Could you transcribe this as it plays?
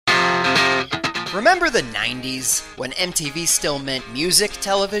Remember the 90s, when MTV still meant music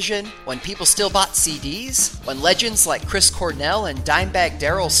television? When people still bought CDs? When legends like Chris Cornell and Dimebag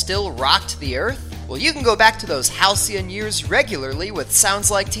Darrell still rocked the earth? Well, you can go back to those halcyon years regularly with Sounds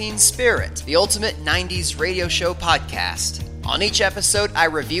Like Teen Spirit, the ultimate 90s radio show podcast. On each episode, I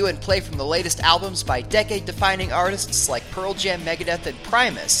review and play from the latest albums by decade-defining artists like Pearl Jam, Megadeth, and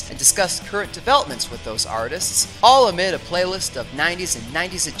Primus, and discuss current developments with those artists, all amid a playlist of 90s and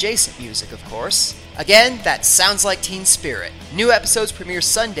 90s-adjacent music, of course. Again, that Sounds Like Teen Spirit. New episodes premiere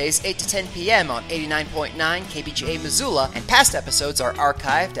Sundays, 8 to 10 p.m. on 89.9 KBGA Missoula, and past episodes are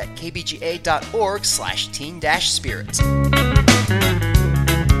archived at kbga.org/teen-spirit.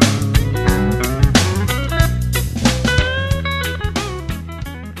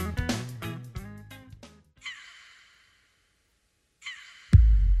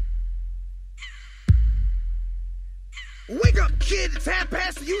 Wake up, kid, it's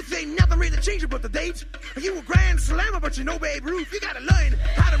 1:30. You think nothing really changed but the date. You a grand slammer, but you know Babe Ruth. You gotta learn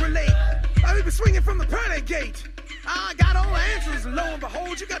how to relate. I be swinging from the pearly gate. I got all the answers, and lo and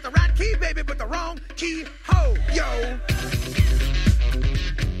behold, you got the right key, baby, but the wrong key. Ho, yo.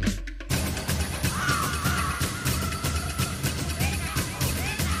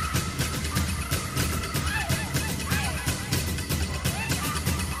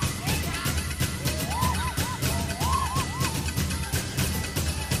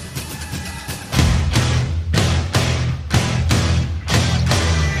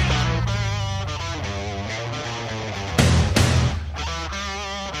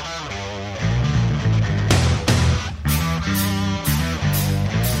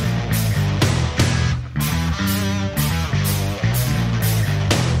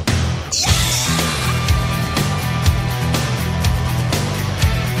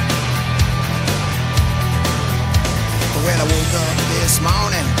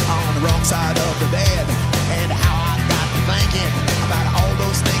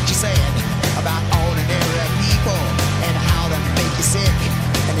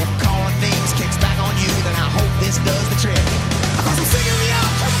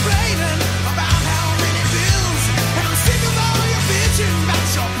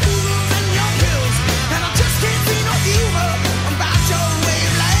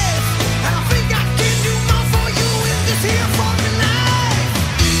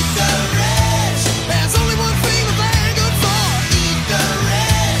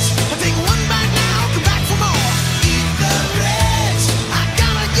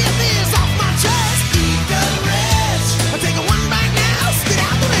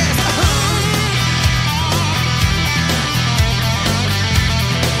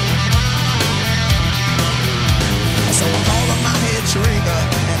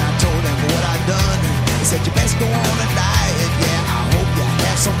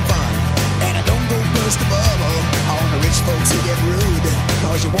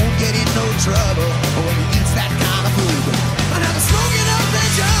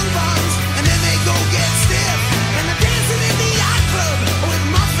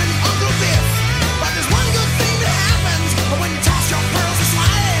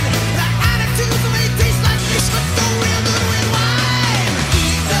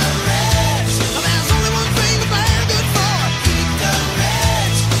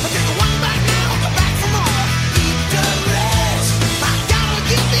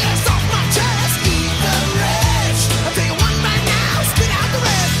 Get this off my chest.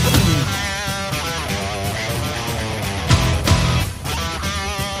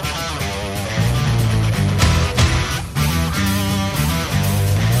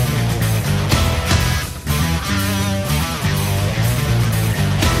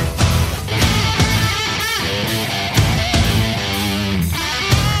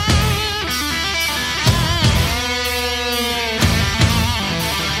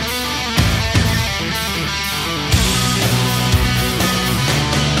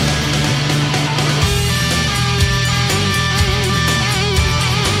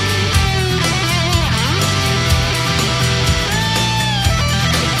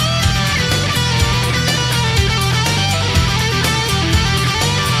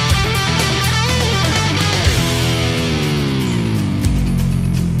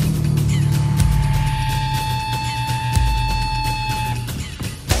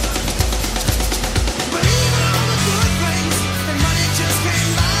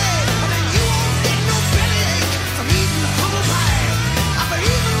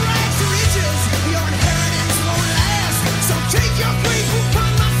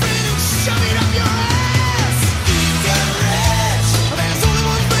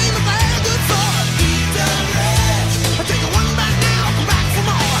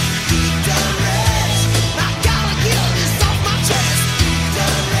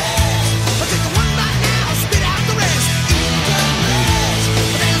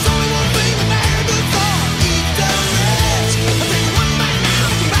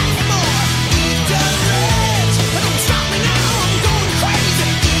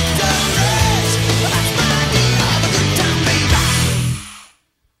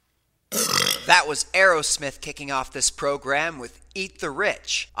 was Aerosmith kicking off this program with Eat the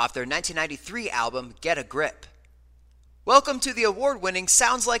Rich off their 1993 album Get a Grip. Welcome to the award-winning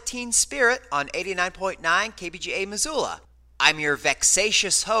Sounds Like Teen Spirit on 89.9 KBGA Missoula. I'm your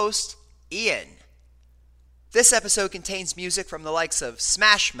vexatious host, Ian. This episode contains music from the likes of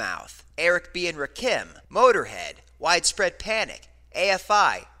Smash Mouth, Eric B. and Rakim, Motorhead, Widespread Panic,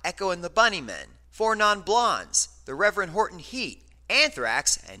 AFI, Echo and the Bunnymen, Four Non-Blondes, The Reverend Horton Heat,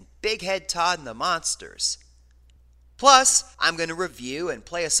 Anthrax, and Big Head Todd and the Monsters. Plus, I'm going to review and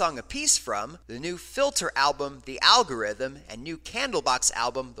play a song apiece from the new Filter album, The Algorithm, and new Candlebox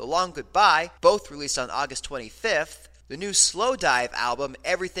album, The Long Goodbye, both released on August 25th, the new Slowdive album,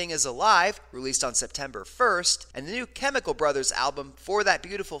 Everything Is Alive, released on September 1st, and the new Chemical Brothers album, For That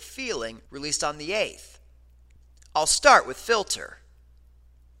Beautiful Feeling, released on the 8th. I'll start with Filter.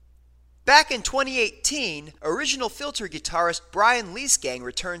 Back in 2018, original Filter guitarist Brian Leesgang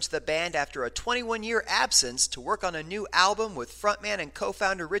returned to the band after a 21-year absence to work on a new album with frontman and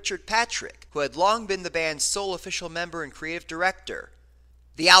co-founder Richard Patrick, who had long been the band's sole official member and creative director.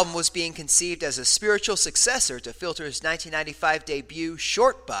 The album was being conceived as a spiritual successor to Filter's 1995 debut,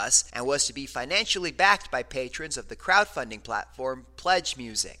 Short Bus, and was to be financially backed by patrons of the crowdfunding platform Pledge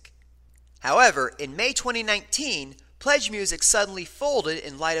Music. However, in May 2019, Pledge Music suddenly folded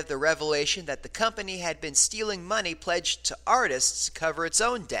in light of the revelation that the company had been stealing money pledged to artists to cover its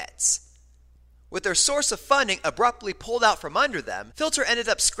own debts. With their source of funding abruptly pulled out from under them, Filter ended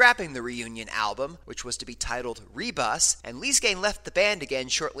up scrapping the reunion album, which was to be titled Rebus, and Leesgang left the band again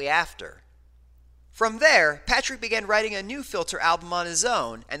shortly after. From there, Patrick began writing a new Filter album on his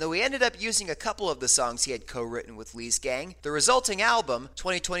own, and though he ended up using a couple of the songs he had co-written with Leesgang, the resulting album,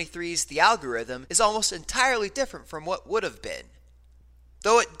 2023's The Algorithm, is almost entirely different from what would have been.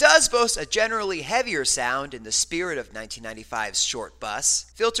 Though it does boast a generally heavier sound in the spirit of 1995's Short Bus,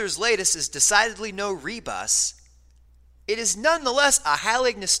 Filter's latest is decidedly no rebus. It is nonetheless a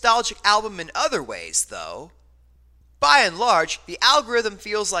highly nostalgic album in other ways, though. By and large, The Algorithm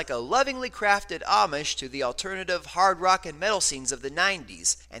feels like a lovingly crafted homage to the alternative hard rock and metal scenes of the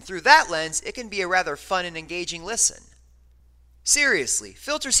 90s, and through that lens, it can be a rather fun and engaging listen. Seriously,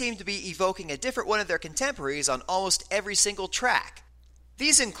 Filter seem to be evoking a different one of their contemporaries on almost every single track.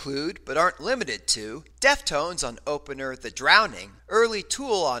 These include, but aren't limited to, Deftones on opener The Drowning, early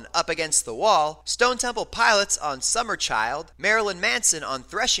Tool on Up Against the Wall, Stone Temple Pilots on Summer Child, Marilyn Manson on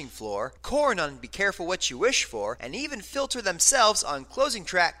Threshing Floor, Korn on Be Careful What You Wish For, and even Filter themselves on closing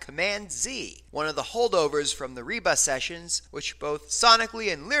track Command Z, one of the holdovers from the Rebus sessions, which both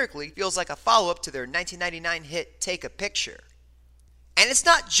sonically and lyrically feels like a follow-up to their 1999 hit Take a Picture. And it's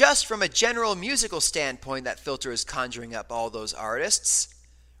not just from a general musical standpoint that Filter is conjuring up all those artists.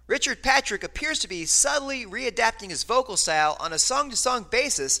 Richard Patrick appears to be subtly readapting his vocal style on a song-to-song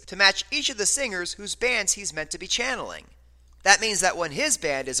basis to match each of the singers whose bands he's meant to be channeling. That means that when his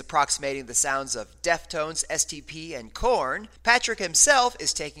band is approximating the sounds of Deftones, STP, and Korn, Patrick himself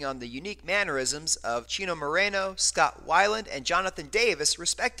is taking on the unique mannerisms of Chino Moreno, Scott Weiland, and Jonathan Davis,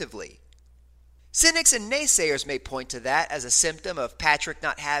 respectively. Cynics and naysayers may point to that as a symptom of Patrick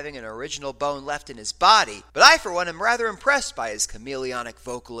not having an original bone left in his body, but I for one am rather impressed by his chameleonic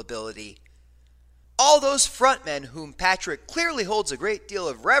vocal ability. All those frontmen whom Patrick clearly holds a great deal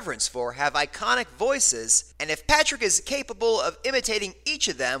of reverence for have iconic voices, and if Patrick is capable of imitating each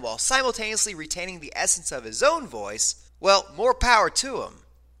of them while simultaneously retaining the essence of his own voice, well, more power to him.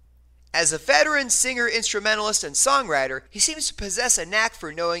 As a veteran singer, instrumentalist, and songwriter, he seems to possess a knack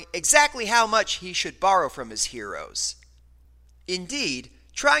for knowing exactly how much he should borrow from his heroes. Indeed,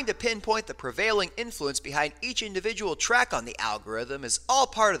 trying to pinpoint the prevailing influence behind each individual track on The Algorithm is all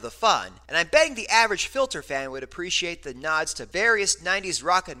part of the fun, and I'm betting the average Filter fan would appreciate the nods to various 90s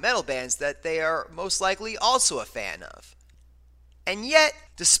rock and metal bands that they are most likely also a fan of. And yet,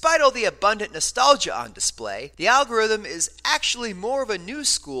 despite all the abundant nostalgia on display, The Algorithm is actually more of a new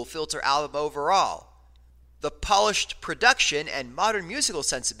school Filter album overall. The polished production and modern musical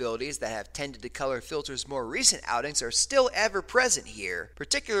sensibilities that have tended to color Filter's more recent outings are still ever present here,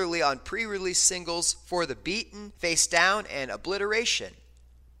 particularly on pre-release singles For the Beaten, Face Down, and Obliteration.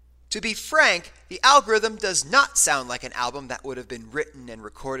 To be frank, The Algorithm does not sound like an album that would have been written and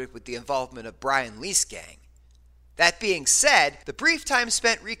recorded with the involvement of Brian Leesgang. That being said, the brief time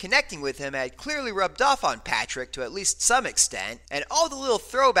spent reconnecting with him had clearly rubbed off on Patrick to at least some extent, and all the little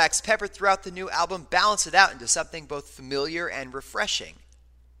throwbacks peppered throughout the new album balance it out into something both familiar and refreshing.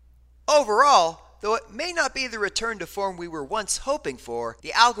 Overall, though it may not be the return to form we were once hoping for,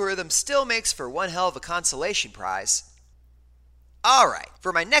 The Algorithm still makes for one hell of a consolation prize. Alright,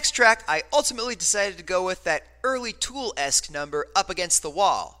 for my next track, I ultimately decided to go with that early Tool-esque number Up Against the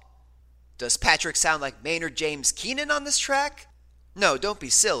Wall. Does Patrick sound like Maynard James Keenan on this track? No, don't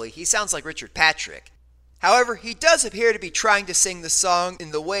be silly, he sounds like Richard Patrick. However, he does appear to be trying to sing the song in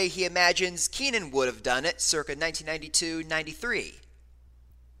the way he imagines Keenan would have done it circa 1992-93.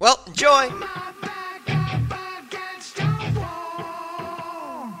 Well, enjoy!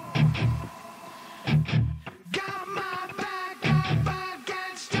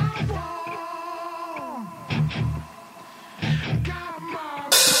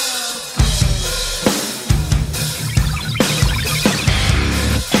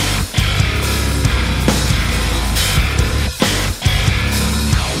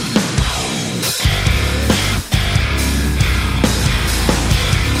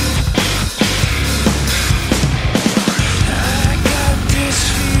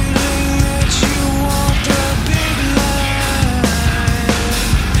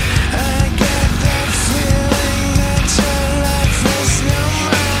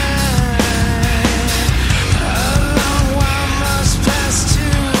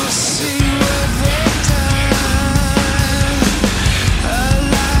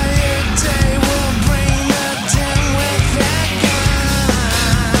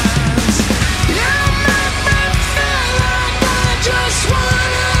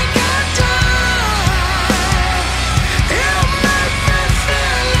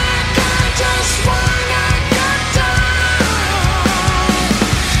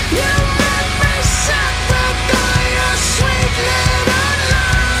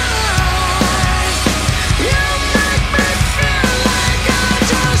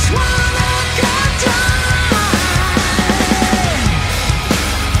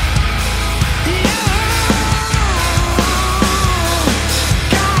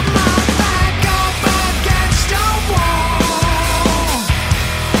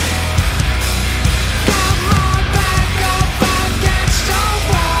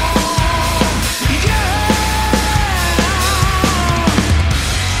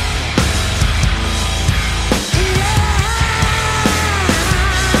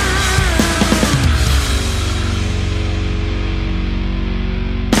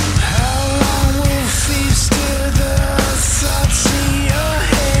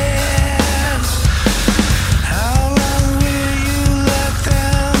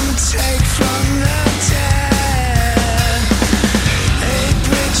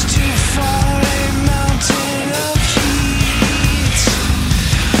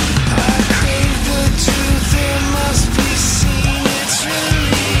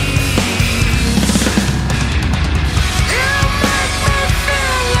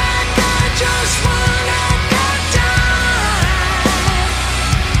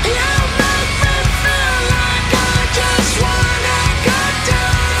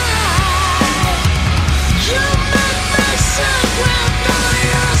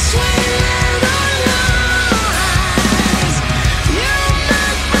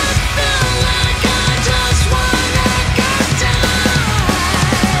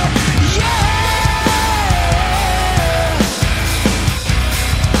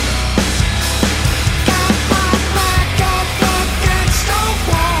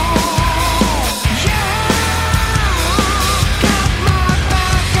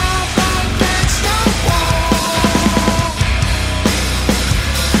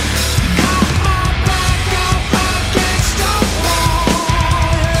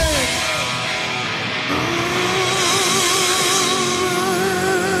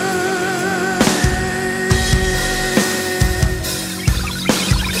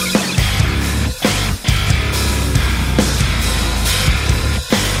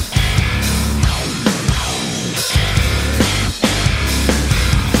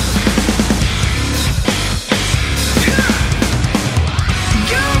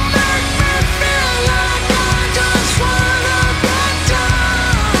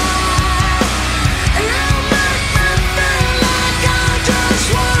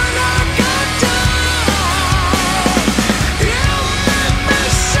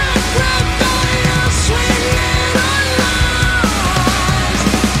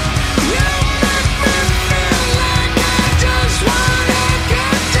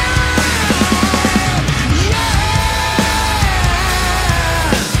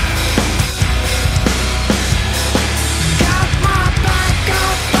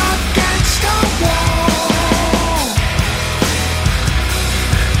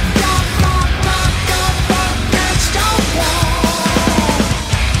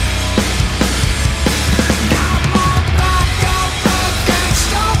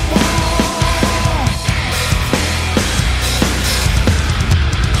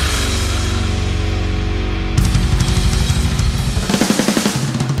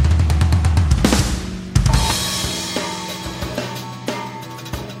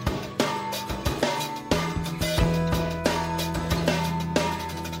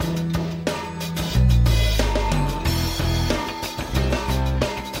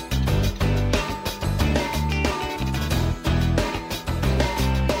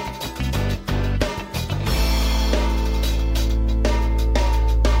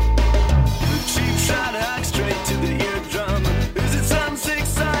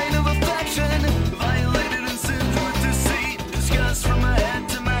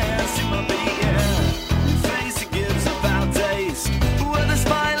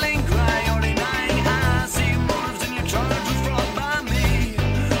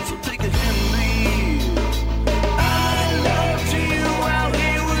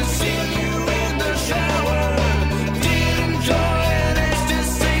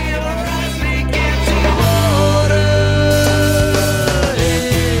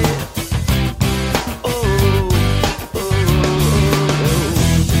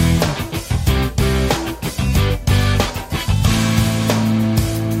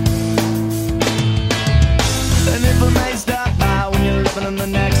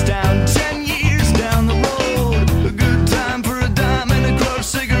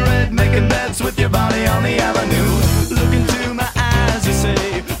 making bets with your body on the avenue. Look into my eyes, you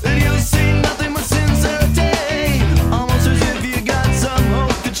say that you'll see nothing but sincerity. Almost as if you got some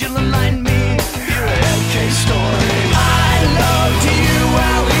hope that you'll enlighten me. You're a head case story. I loved you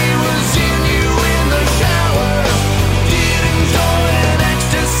while he was in you in the shower. Did enjoy an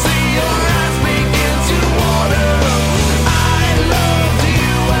ecstasy, your eyes begin to water. I loved you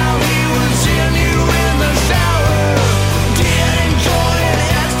while he was in you in the shower. Did enjoy an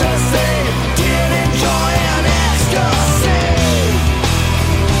ecstasy. Did enjoy an ecstasy.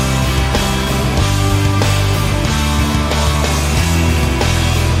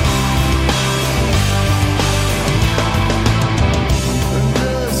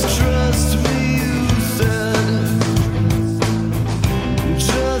 Just trust me, you said.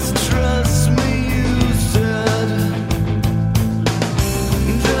 Just trust me, you said.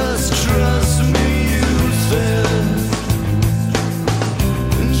 Just trust me, you said.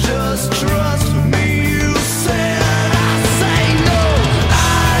 Just trust me, you said. I say no.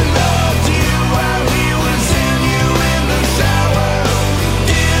 I loved you while he was in you in the shower.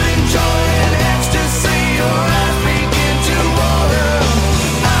 Did enjoy an ecstasy, your eyes begin to water.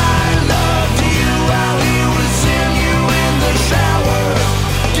 I loved you while he was in you in the shower.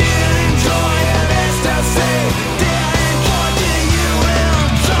 Did enjoy an ecstasy. Did enjoy, did you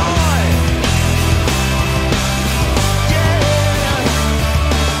enjoy?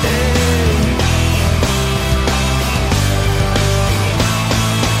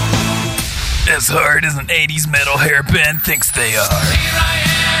 As hard as an 80s metal hair band thinks they are. Here I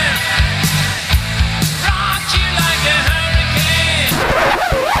am, rock you like a hurricane.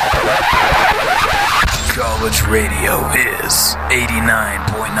 College radio is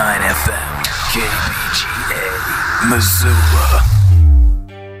 89.9 FM, KBGA, Missoula.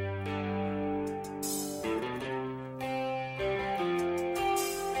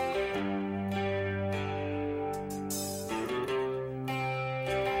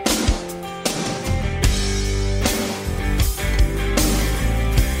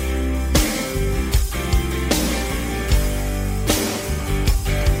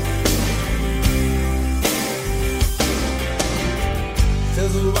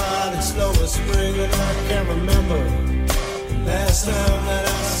 Feels a wild and slow as spring, and I can't remember the last time that I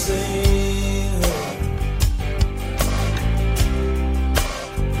seen her.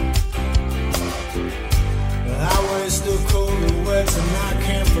 The highway's still cold and wet, and I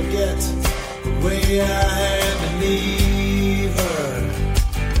can't forget the way I had to leave her.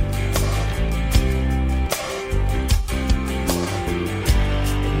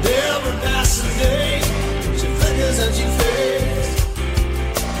 And every passing day, she flickers and she fades.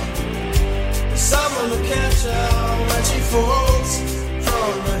 Someone to catch her when she falls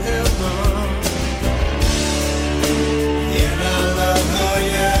from the heaven. And I love her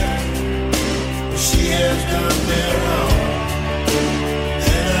yet. She has done me wrong.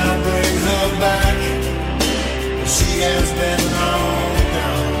 And I bring her back. She has been long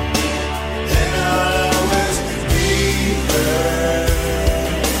gone. And I'll always be her.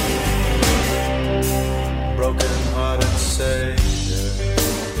 Broken hearted savior.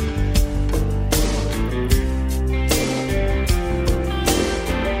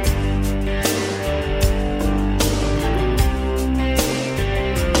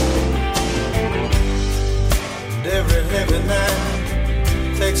 Every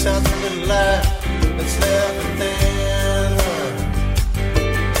night takes out the little light that's left within her.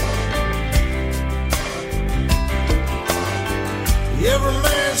 Every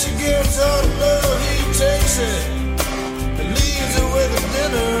man she gives her love, he takes it and leaves her with a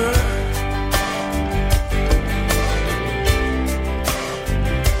dinner.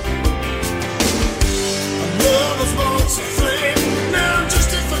 Love was once a flame, now just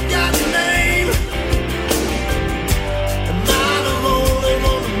a forgotten name.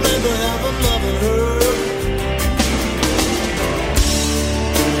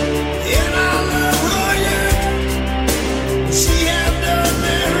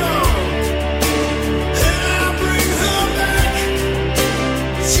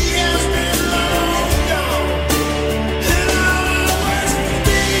 She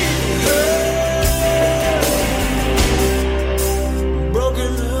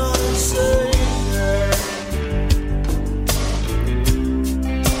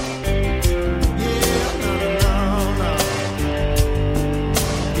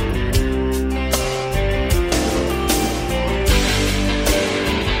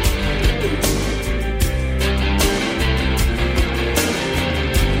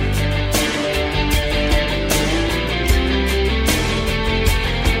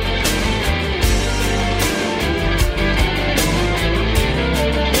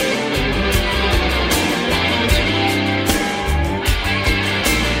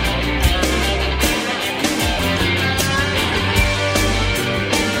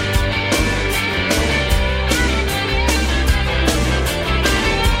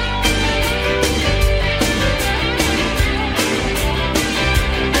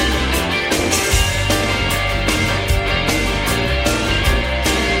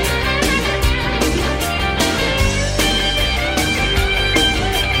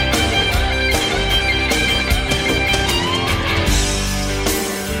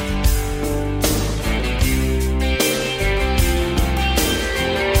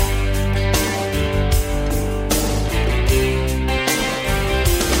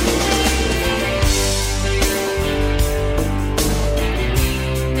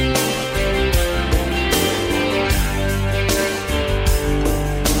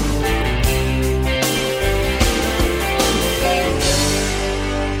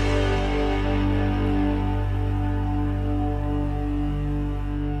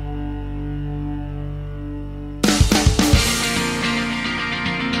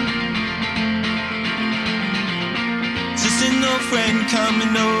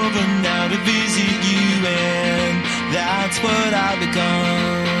to visit you, and that's what I've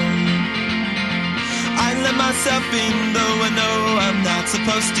become. I let myself in, though I know I'm not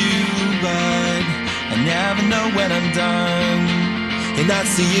supposed to, but I never know when I'm done. And I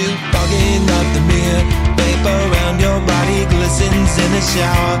see you fogging up the mirror, vapor around your body glistens in the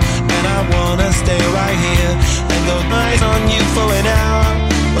shower, and I wanna stay right here and go nice on you for an hour,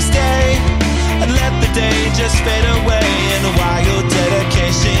 or stay and let the day just fade away in a wild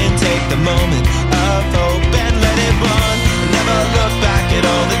dedication. Take the moment of hope and let it run, and never look back at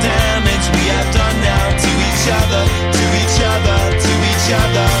all the damage we have done now to each other, to each other, to each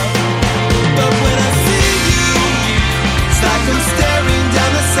other. But when I see you, it's like I'm staring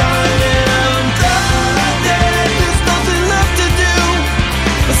down the sun and I'm blinded. There's nothing left to do,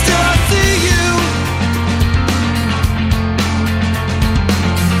 but still I see you.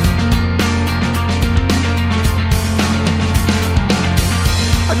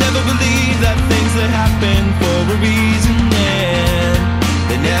 I never believed that things that happen for a reason, and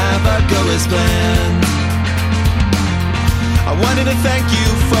they never go as planned. I wanted to thank you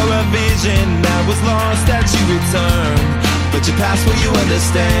for a vision that was lost that you returned, but you passed what you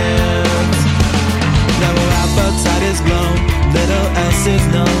understand. Now her appetite is blown, little else is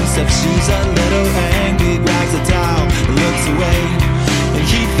known, except she's a little angry, grabs a towel and looks away, and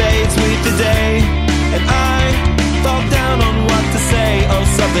he fades with the day, and I fall down on what to say. Oh,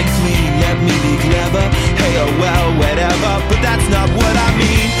 something clean, let me be clever. Hey, oh well, whatever, but that's not what I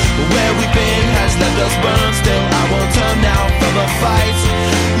mean. Where we've been has left us burned. Still, I won't turn now from a fight.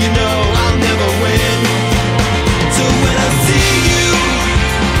 You know I'll never win. So when I see you,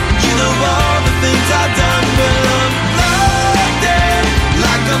 you know all the things I've done. But I'm blinded,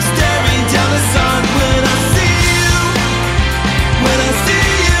 like I'm staring down the sun. When I see you, when I see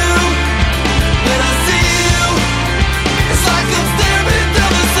you, when I see you, it's like I'm staring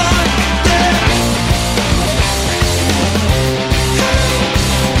down the sun.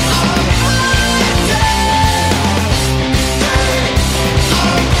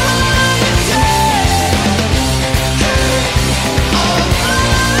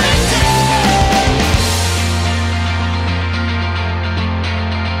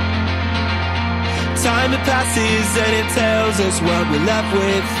 Time it passes and it tells us what we're left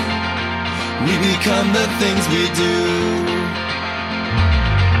with. We become the things we do.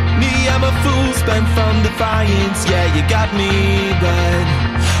 Me, I'm a fool spent from defiance. Yeah, you got me, but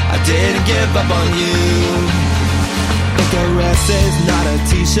I didn't give up on you. Icarus is not a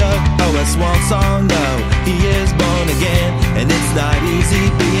t-shirt, oh a swan song, no. He is born again, and it's not easy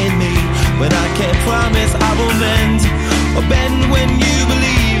being me. But I can't promise I will mend or bend when you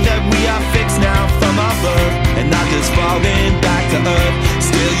believe that we are fixed now from our birth, and not just falling back to earth.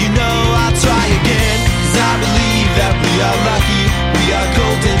 Still, you know I'll try again, 'cause I believe that we are lucky, we are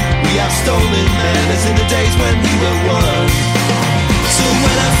golden, we have stolen manners in the days when we were one. So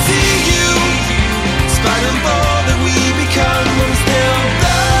when I see you, despite all that we become, I'm still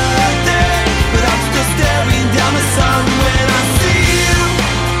blinded, but I'm still staring down the sun. When I see you,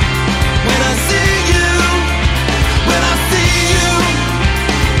 when I see you, when I see you,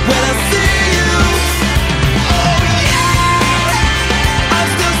 when I see you, oh yeah, I'm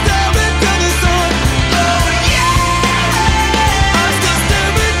still staring down the sun. Oh yeah, I'm still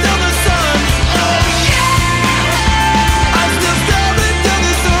staring down the sun. Oh yeah, I'm still staring down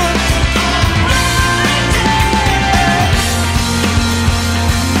the sun.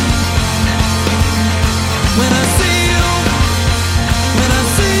 When I see you, when I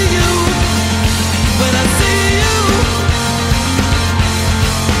see you, when I see you.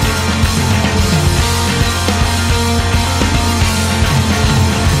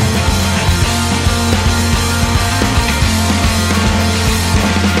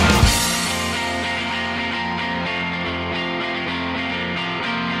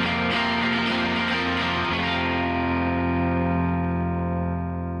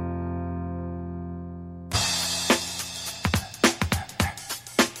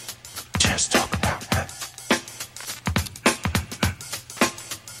 Just talk about it.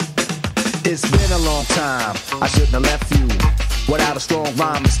 It's been a long time, I shouldn't have left you without a strong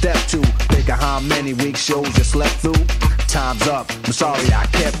rhyme to step to. Think of how many week shows you slept through. Time's up, I'm sorry I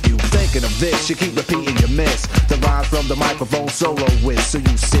kept you thinking of this. You keep repeating your miss the rhymes from the microphone solo with. So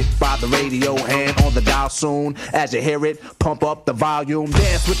you sit by the radio, hand on the dial soon. As you hear it, pump up the volume.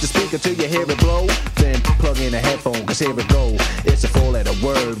 Dance with the speaker till you hear it blow. Then plug in a headphone, 'cause here it go. It's a four-letter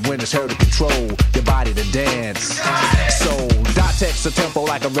word when it's heard to control your body to dance. So dot text a tempo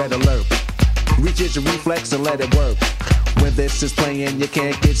like a red alert. Reach your reflex and let it work. When this is playing, you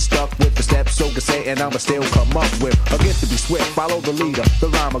can't get stuck with the steps. So can say, and I'ma still come up with a gift to be swift. Follow the leader, the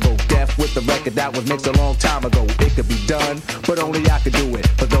rhyme will go deaf with the record that was mixed a long time ago. It could be done, but only I could do it.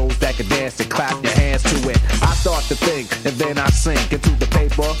 For those that can dance and clap your hands to it. I start to think, and then I sink into the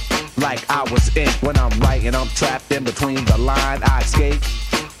paper like I was ink. When I'm writing, I'm trapped in between the line. I escape.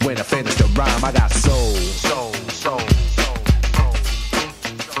 When I finish the rhyme, I got soul. Soul, soul, soul.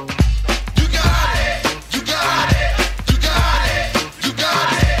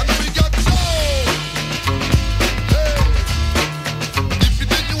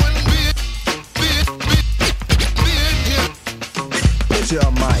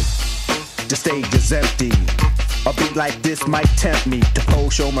 Your mic, the stage is empty. A beat like this might tempt me to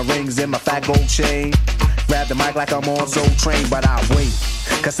pose, show my rings and my fat gold chain. Grab the mic like I'm on Soul Train, but I wait,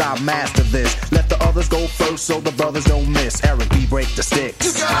 cause I master this. Let the others go first so the brothers don't miss. Eric B, break the sticks.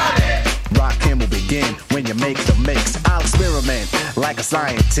 You got it. Rakim will begin when you make the mix. I'll experiment like a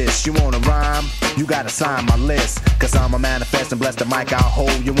scientist. You wanna rhyme? You gotta sign my list. Cause I'm a manifest and bless the mic I'll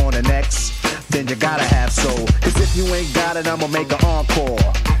hold. You want the next? Then you gotta have soul. Cause if you ain't got it, I'ma make an encore.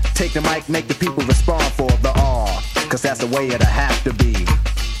 Take the mic, make the people respond for the R. Cause that's the way it'll have to be.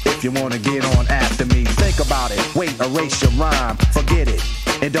 If you wanna get on after me, think about it. Wait, erase your rhyme, forget it.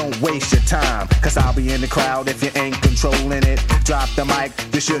 And don't waste your time. Cause I'll be in the crowd if you ain't controlling it. Drop the mic,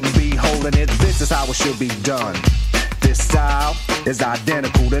 you shouldn't be holding it. This is how it should be done. This style is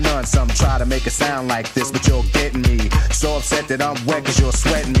identical to none. Some try to make it sound like this, but you're getting me. So upset that I'm wet cause you're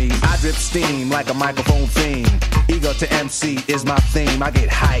sweating me. I drip steam like a microphone theme. Ego to MC is my theme. I get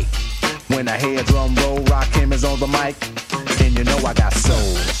hype when I hear drum roll. Rakim is on the mic, and you know I got soul.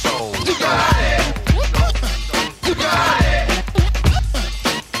 Soul. You got it. You got it. You got it.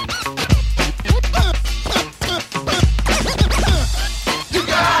 You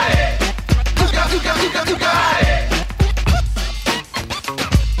got it.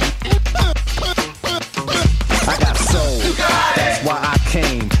 I got soul. That's why I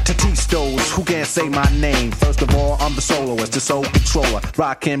came to teach those who can't say my name. First of all, I'm the soloist, the soul controller.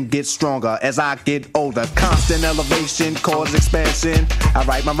 Rakim gets stronger as I get older. Constant elevation, cause expansion. I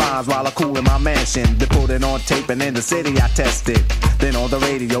write my rhymes while I cool in my mansion. They put it on tape and in the city I test it. Then on the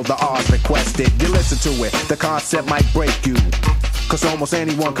radio, the R's requested. You listen to it, the concept might break you. Cause almost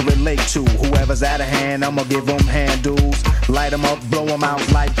anyone can relate to whoever's out of hand. I'ma give them handles, light them up, blow them out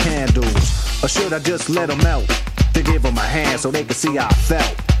like candles. Or should I just let them melt? To give them a hand so they can see how I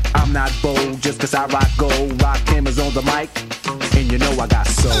felt. I'm not bold just cause I rock gold. Rakim is on the mic, and you know I got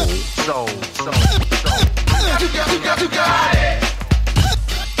soul. Soul, soul, soul. You got it. You got it.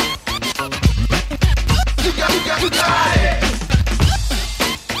 You got it. You got it.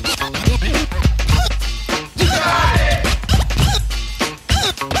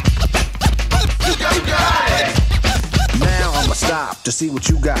 Now I'ma stop to see what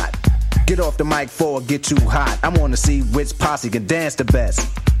you got. Get off the mic before it get too hot. I wanna see which posse can dance the best.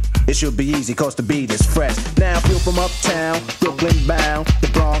 It should be easy cause the beat is fresh. Now if you're from uptown, Brooklyn bound, the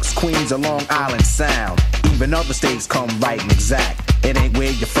Bronx, Queens, or Long Island Sound. Even other states come right and exact. It ain't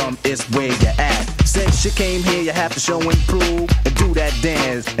where you're from, it's where you're at. Since you came here, you have to show and prove. And do that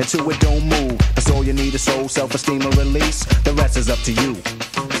dance until it don't move. That's all you need is soul, self-esteem, and release. The rest is up to you.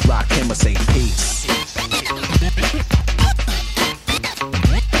 Rakim will say peace.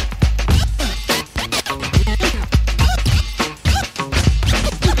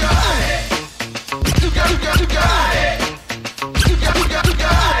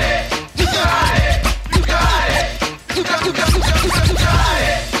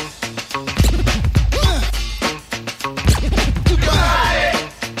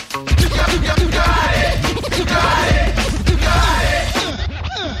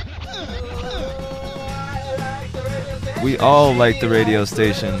 We all like the radio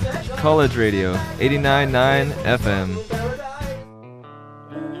station. College Radio, 89.9 FM.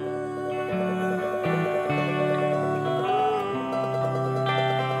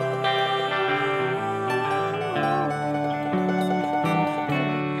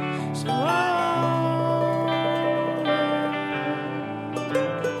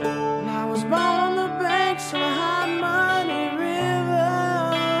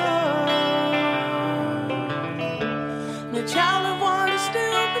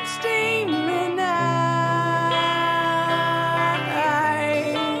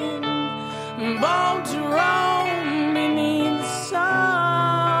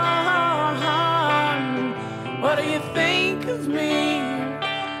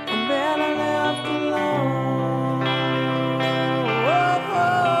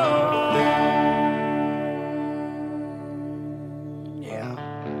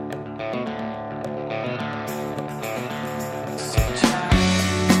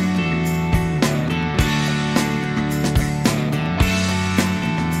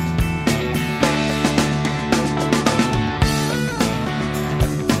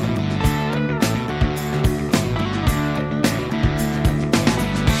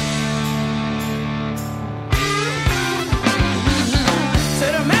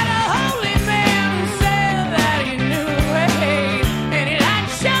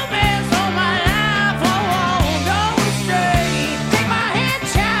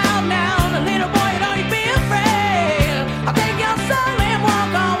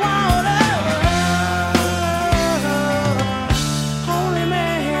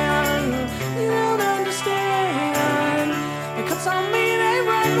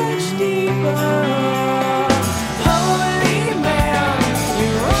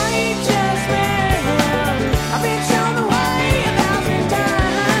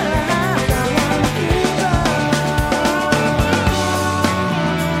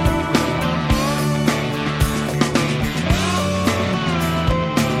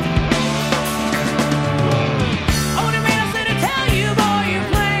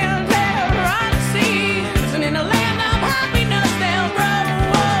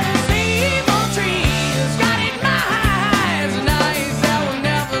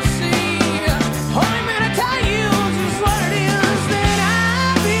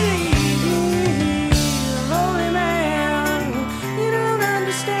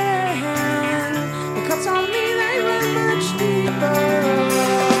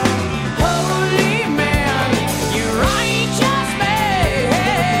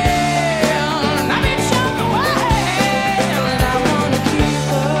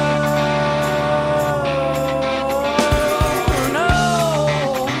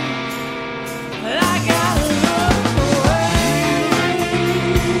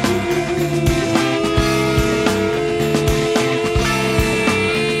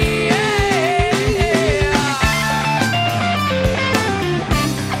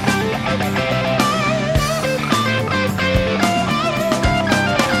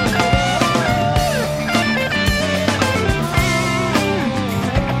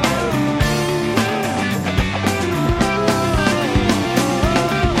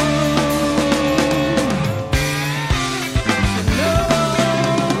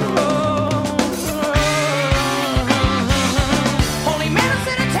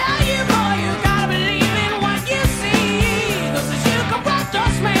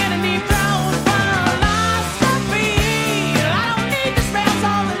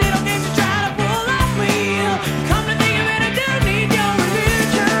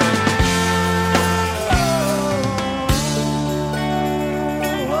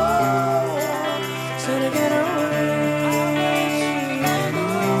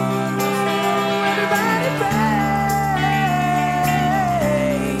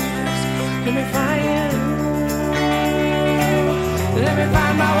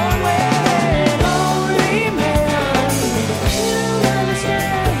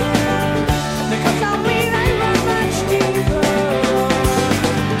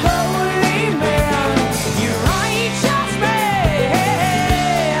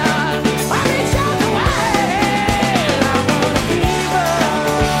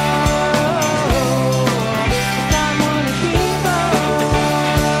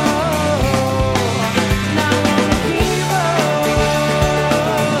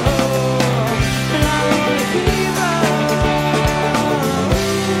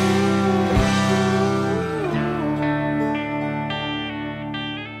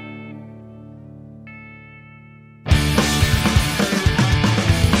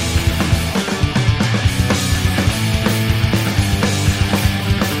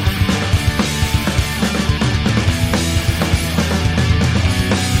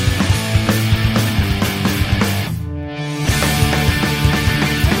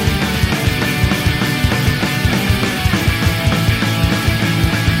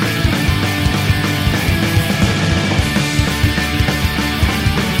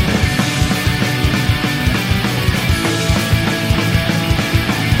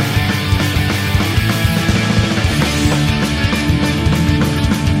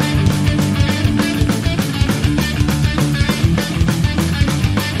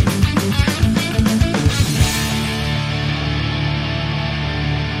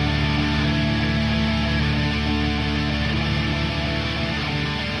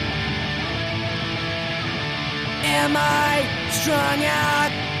 am I strung out,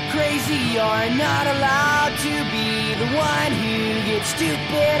 crazy, or not allowed to be the one who gets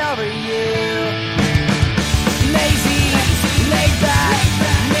stupid over you? Lazy, laid back,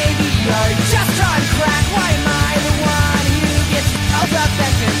 maybe you're just on crack. Why am I the one who gets held up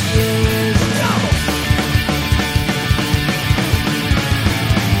and confused?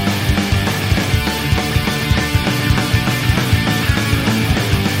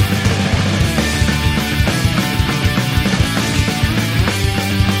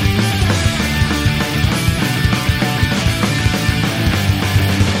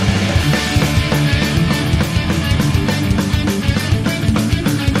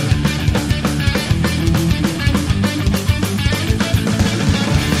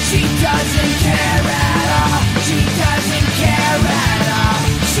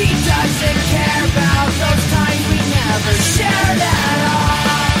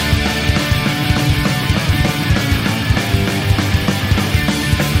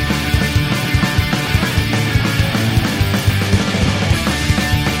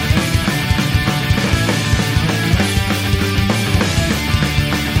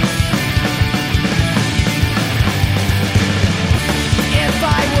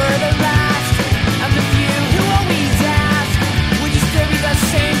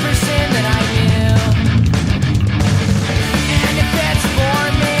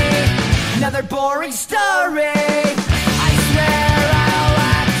 Boring story. I swear I'll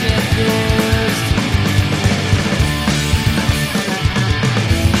act enthused.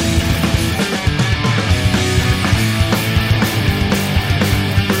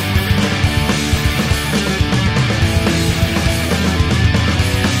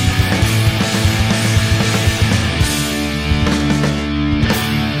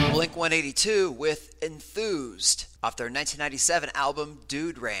 Blink-182 with Enthused off their 1997 album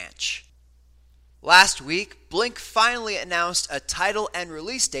Dude Ranch. Last week, Blink finally announced a title and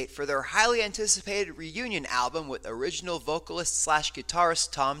release date for their highly anticipated reunion album with original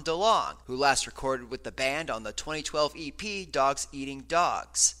vocalist/guitarist Tom DeLonge, who last recorded with the band on the 2012 EP Dogs Eating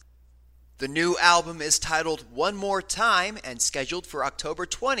Dogs. The new album is titled One More Time and scheduled for October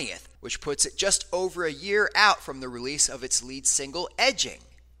 20th, which puts it just over a year out from the release of its lead single, Edging.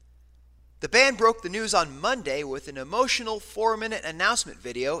 The band broke the news on Monday with an emotional 4-minute announcement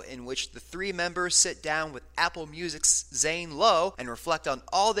video in which the three members sit down with Apple Music's Zane Lowe and reflect on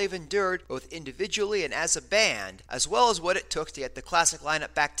all they've endured both individually and as a band, as well as what it took to get the classic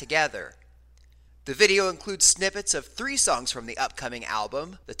lineup back together. The video includes snippets of 3 songs from the upcoming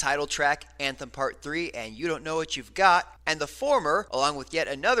album, the title track, Anthem Part 3, and You Don't Know What You've Got, and the former, along with yet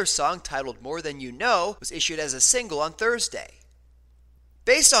another song titled More Than You Know, was issued as a single on Thursday.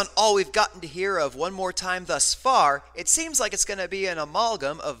 Based on all we've gotten to hear of One More Time thus far, it seems like it's going to be an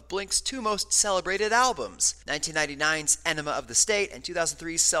amalgam of Blink's 2 most celebrated albums, 1999's Enema of the State and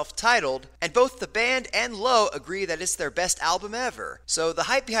 2003's Self-Titled, and both the band and Lowe agree that it's their best album ever, so the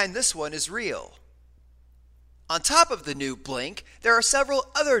hype behind this one is real. On top of the new Blink, there are several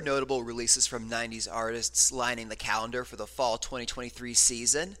other notable releases from 90s artists lining the calendar for the fall 2023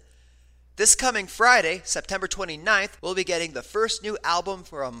 season. This coming Friday, September 29th, we'll be getting the first new album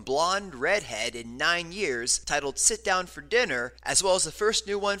from Blonde Redhead in 9 years, titled Sit Down for Dinner, as well as the first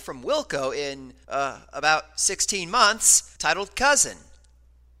new one from Wilco in, about 16 months, titled Cousin.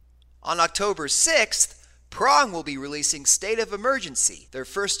 On October 6th, Prong will be releasing State of Emergency, their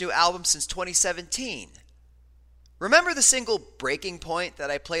first new album since 2017. Remember the single Breaking Point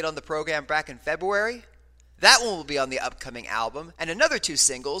that I played on the program back in February? That one will be on the upcoming album, and another 2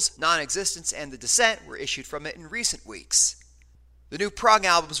 singles, Non-Existence and The Descent, were issued from it in recent weeks. The new Prong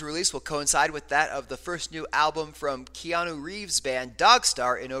album's release will coincide with that of the first new album from Keanu Reeves' band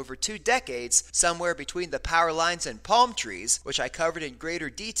Dogstar in over 2 decades, Somewhere Between the Power Lines and Palm Trees, which I covered in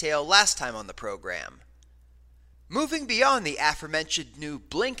greater detail last time on the program. Moving beyond the aforementioned new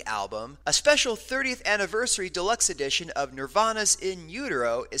Blink album, a special 30th anniversary deluxe edition of Nirvana's In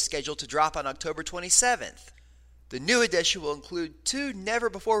Utero is scheduled to drop on October 27th. The new edition will include 2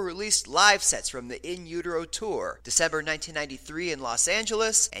 never-before-released live sets from the In Utero tour, December 1993 in Los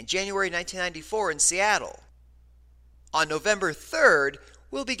Angeles and January 1994 in Seattle. On November 3rd,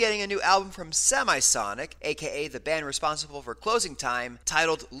 we'll be getting a new album from Semisonic, aka the band responsible for Closing Time,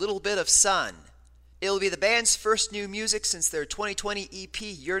 titled Little Bit of Sun. It'll be the band's first new music since their 2020 EP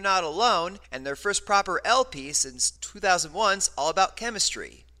You're Not Alone, and their first proper LP since 2001's All About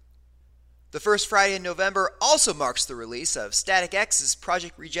Chemistry. The first Friday in November also marks the release of Static X's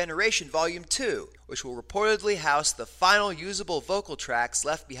Project Regeneration Volume 2, which will reportedly house the final usable vocal tracks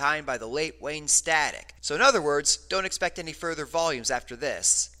left behind by the late Wayne Static. So in other words, don't expect any further volumes after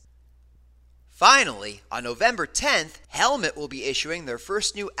this. Finally, on November 10th, Helmet will be issuing their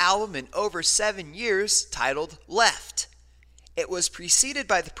first new album in over 7 years, titled Left. It was preceded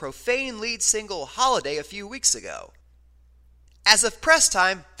by the Profane lead single Holiday a few weeks ago. As of press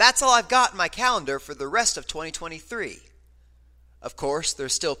time, that's all I've got in my calendar for the rest of 2023. Of course,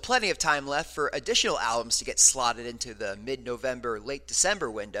 there's still plenty of time left for additional albums to get slotted into the mid-November, late December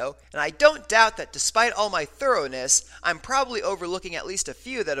window, and I don't doubt that despite all my thoroughness, I'm probably overlooking at least a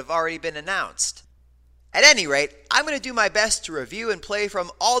few that have already been announced. At any rate, I'm going to do my best to review and play from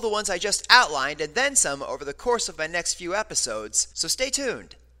all the ones I just outlined and then some over the course of my next few episodes, so stay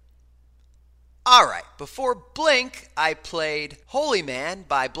tuned. Alright, before Blink, I played Holy Man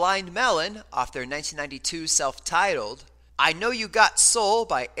by Blind Melon off their 1992 self-titled, I Know You Got Soul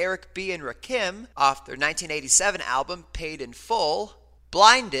by Eric B. and Rakim off their 1987 album Paid in Full,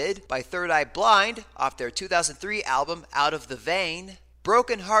 Blinded by Third Eye Blind off their 2003 album Out of the Vein,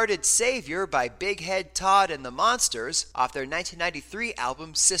 Broken Hearted Savior by Big Head Todd and the Monsters off their 1993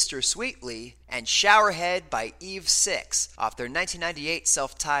 album Sister Sweetly, and Showerhead by Eve 6 off their 1998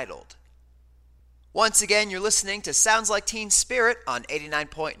 self-titled. Once again, you're listening to Sounds Like Teen Spirit on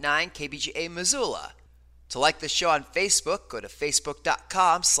 89.9 KBGA Missoula. To like the show on Facebook, go to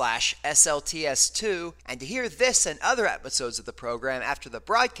facebook.com/SLTS2, and to hear this and other episodes of the program after the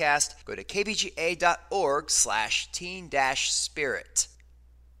broadcast, go to kbga.org/teen-spirit.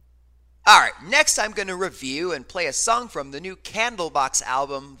 Alright, next I'm going to review and play a song from the new Candlebox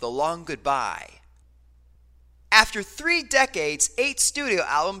album, The Long Goodbye. After 3 decades, 8 studio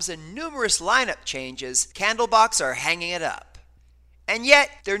albums, and numerous lineup changes, Candlebox are hanging it up. And yet,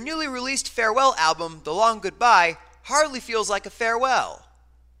 their newly released farewell album, The Long Goodbye, hardly feels like a farewell.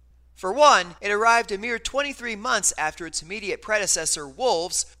 For one, it arrived a mere 23 months after its immediate predecessor,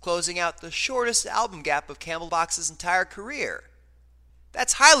 Wolves, closing out the shortest album gap of Candlebox's entire career.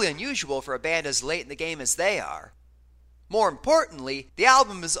 That's highly unusual for a band as late in the game as they are. More importantly, the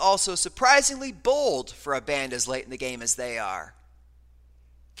album is also surprisingly bold for a band as late in the game as they are.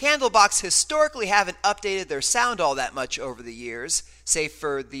 Candlebox historically haven't updated their sound all that much over the years, save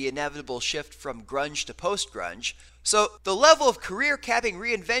for the inevitable shift from grunge to post-grunge, so the level of career-capping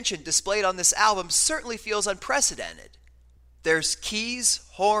reinvention displayed on this album certainly feels unprecedented. There's keys,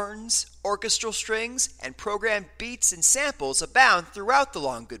 horns, orchestral strings, and programmed beats and samples abound throughout The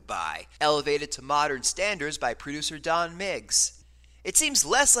Long Goodbye, elevated to modern standards by producer Don Miggs. It seems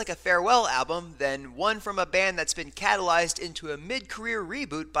less like a farewell album than one from a band that's been catalyzed into a mid-career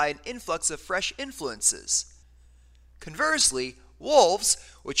reboot by an influx of fresh influences. Conversely, Wolves,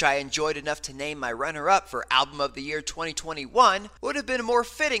 which I enjoyed enough to name my runner-up for Album of the Year 2021, would have been a more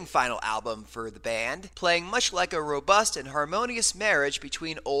fitting final album for the band, playing much like a robust and harmonious marriage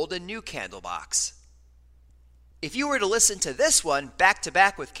between old and new Candlebox. If you were to listen to this one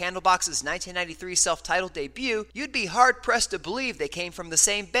back-to-back with Candlebox's 1993 self-titled debut, you'd be hard-pressed to believe they came from the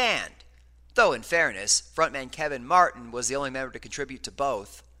same band. Though, in fairness, frontman Kevin Martin was the only member to contribute to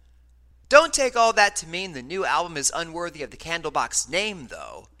both. Don't take all that to mean the new album is unworthy of the Candlebox name,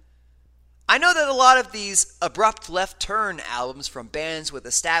 though. I know that a lot of these abrupt left-turn albums from bands with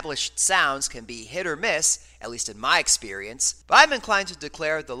established sounds can be hit or miss, at least in my experience, but I'm inclined to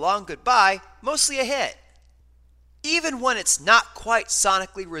declare The Long Goodbye mostly a hit. Even when it's not quite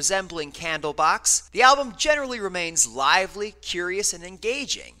sonically resembling Candlebox, the album generally remains lively, curious, and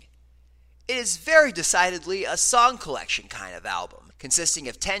engaging. It is very decidedly a song collection kind of album, consisting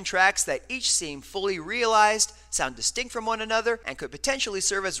of 10 tracks that each seem fully realized, sound distinct from one another, and could potentially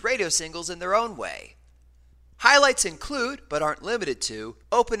serve as radio singles in their own way. Highlights include, but aren't limited to,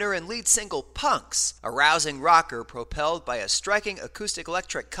 opener and lead single Punks, a rousing rocker propelled by a striking acoustic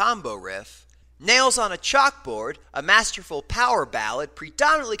electric combo riff, Nails on a Chalkboard, a masterful power ballad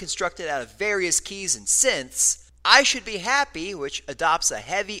predominantly constructed out of various keys and synths, I Should Be Happy, which adopts a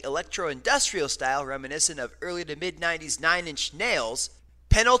heavy electro-industrial style reminiscent of early to mid-90s Nine Inch Nails,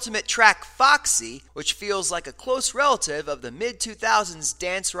 penultimate track Foxy, which feels like a close relative of the mid-2000s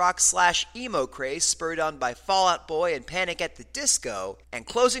dance rock / emo craze spurred on by Fall Out Boy and Panic at the Disco, and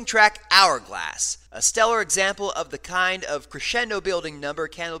closing track Hourglass, a stellar example of the kind of crescendo-building number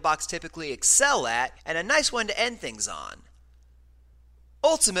Candlebox typically excel at, and a nice one to end things on.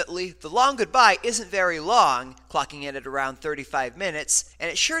 Ultimately, The Long Goodbye isn't very long, clocking in at around 35 minutes, and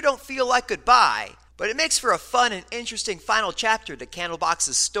it sure don't feel like goodbye, but it makes for a fun and interesting final chapter to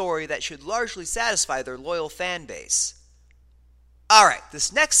Candlebox's story that should largely satisfy their loyal fan base. Alright,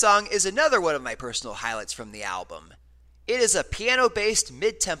 this next song is another one of my personal highlights from the album. It is a piano-based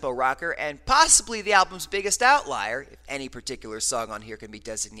mid-tempo rocker and possibly the album's biggest outlier, if any particular song on here can be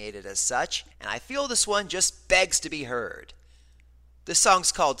designated as such, and I feel this one just begs to be heard. This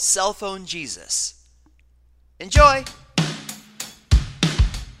song's called Cell Phone Jesus. Enjoy!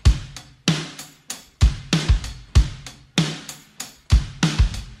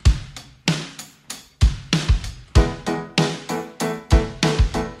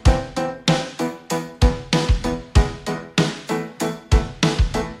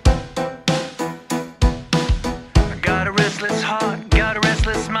 Got a restless heart, got a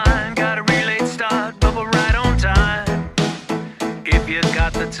restless mind, got a real late start, bubble right on time. If you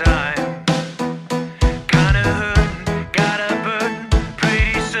got the time, kinda hurting, got a burden,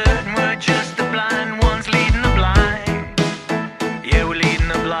 pretty certain we're just the blind ones leading the blind. Yeah, we're leading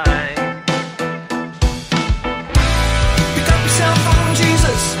the blind. Pick up your cell phone,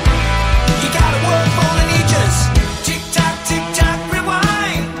 Jesus. You got a word for the ages. Tick tock,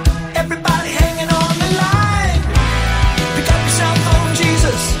 rewind. Everybody hanging on the line. Pick up your cell phone,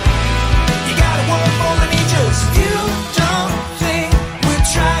 Jesus. You got a word for the ages. You don't think we're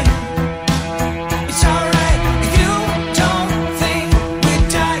trying. It's alright if you don't think we're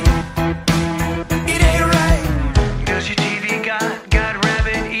dying. It ain't right. Does your TV got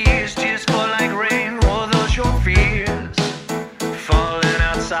rabbit ears? Tears fall like rain. Or those your fears falling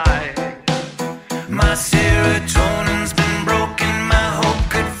outside? My serotonin's been broken. My hope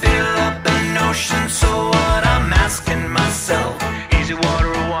could fill up an ocean. So what? I'm asking myself, easy water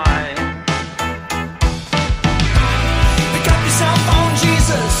or wine? Pick up your cell phone,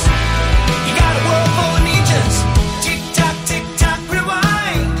 Jesus. You got a word for the ages. Tick tock,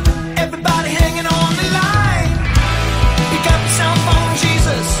 rewind. Everybody hanging on the line. Pick up your cell phone,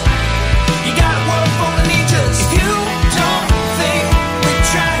 Jesus. You got a word for the ages. If you don't think we're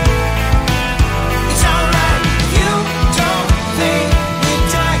trying, it's alright. If you don't think we're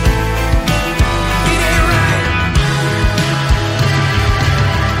dying, it ain't right.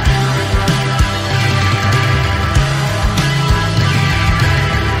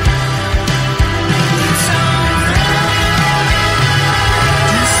 It's alright.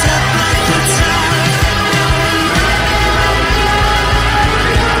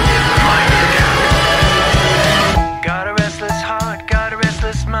 Got a restless heart, got a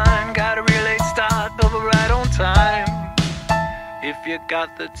restless mind, got a real late start, bubble right on time. If you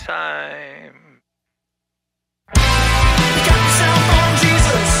got the time. Pick up your cell phone,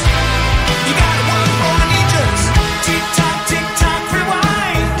 Jesus. You got a word for the ages. Tick tock,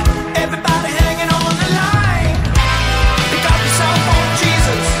 rewind. Everybody hanging on the line. Pick up your cell phone,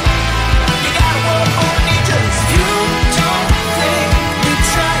 Jesus. You got a word for the ages. You don't think we're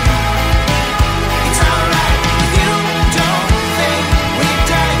trying. It's alright if you don't think we're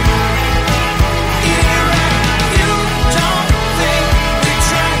dying. It ain't right if you don't think we're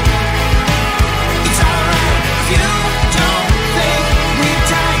trying.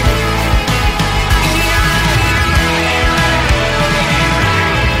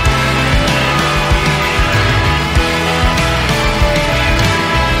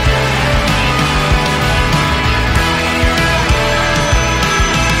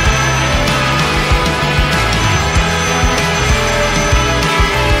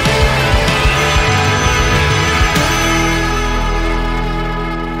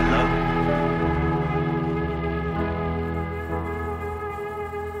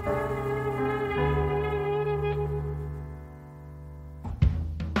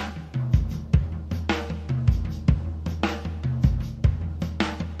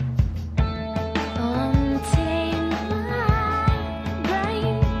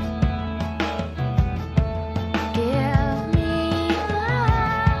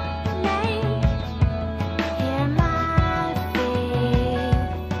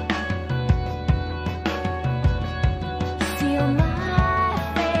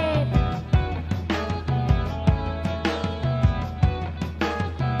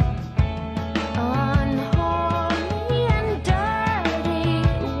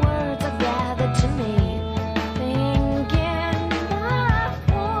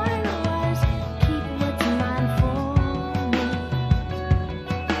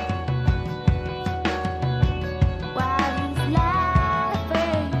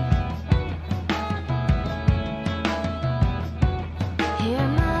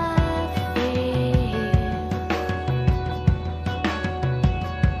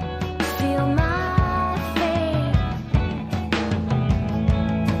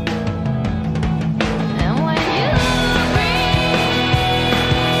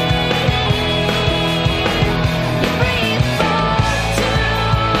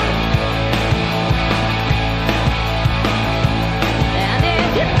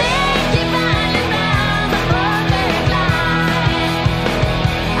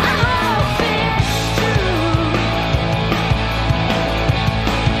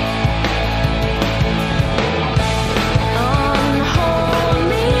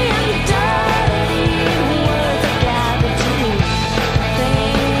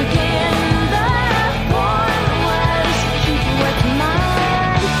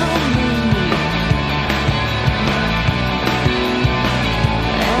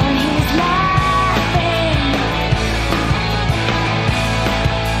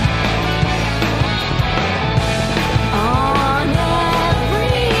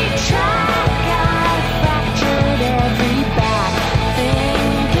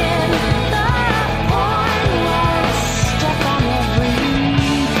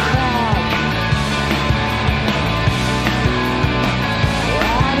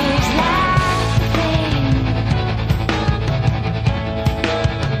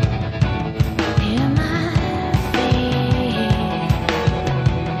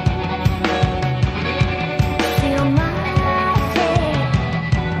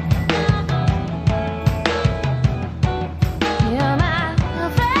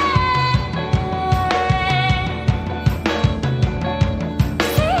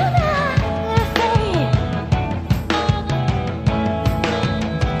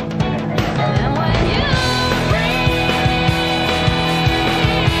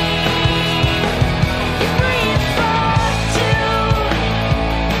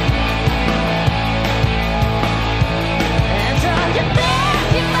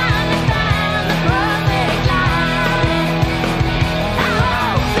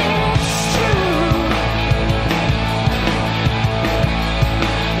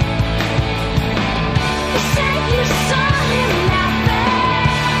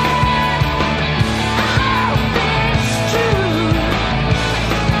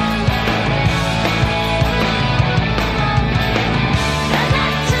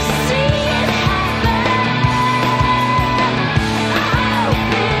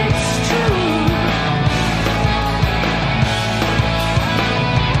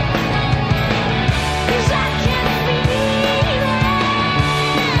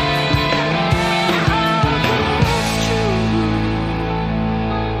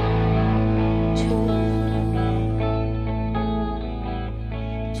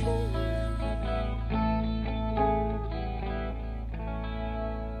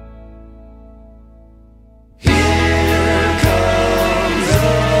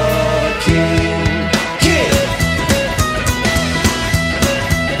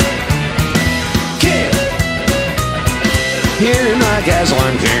 my castle,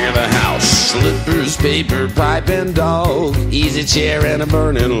 I'm king of the house. Slippers, paper, pipe, and dog. Easy chair and a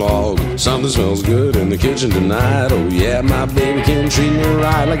burning log. Something smells good in the kitchen tonight. Oh yeah, my baby can treat me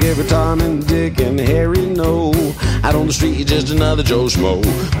right like every Tom and Dick and Harry know. Out on the street, you're just another Joe Schmo.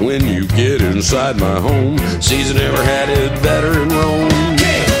 When you get inside my home, Caesar never had it better in Rome.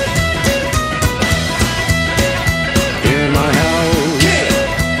 Yeah. Here in my house, yeah.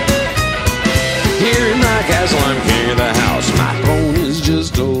 Here in my castle, I'm king of the house. My throne is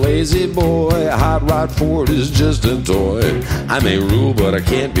just a lazy boy. A hot rod Ford is just a toy. I may rule, but I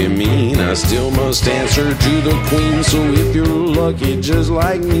can't be mean. I still must answer to the queen. So if you're lucky just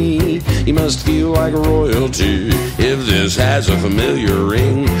like me, you must feel like royalty. If this has a familiar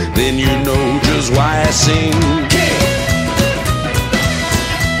ring, then you know just why I sing. Yeah.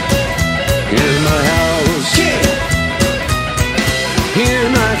 Here's my house. Yeah. Here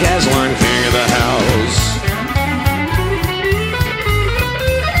in my castle, I'm king of the house.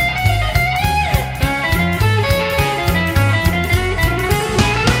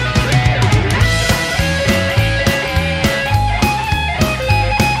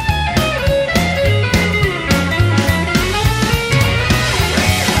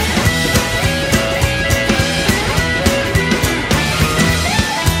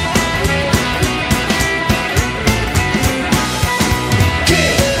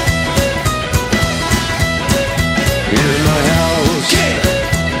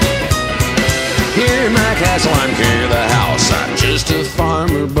 Castle, I'm king of the house. I'm just a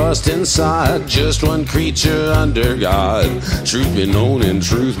farmer bust inside, just one creature under God. Truth be known and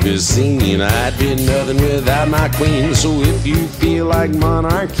truth be seen, I'd be nothing without my queen. So if you feel like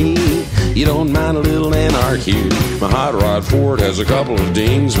monarchy, you don't mind a little anarchy. My hot rod Ford has a couple of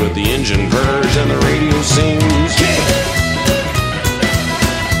dings, but the engine purrs and the radio sings. Yeah.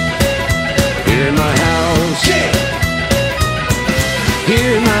 Here in my house, yeah.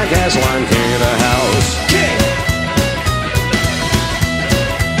 Here in my castle, I'm king of the house. Yeah.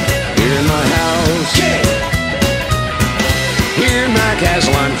 Here in my house. Yeah. Here in my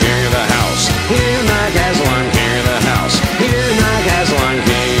castle, I'm king of the house. Here in my castle, I'm king of the house. Here in my castle, I'm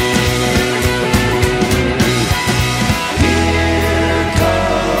king. Here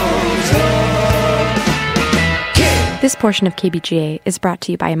comes the king. This portion of KBGA is brought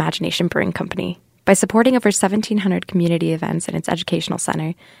to you by Imagination Brewing Company. By supporting over 1,700 community events in its educational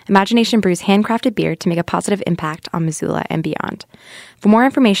center, Imagination brews handcrafted beer to make a positive impact on Missoula and beyond. For more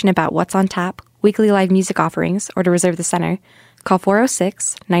information about what's on tap, weekly live music offerings, or to reserve the center, call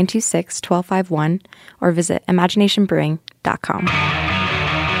 406-926-1251 or visit imaginationbrewing.com.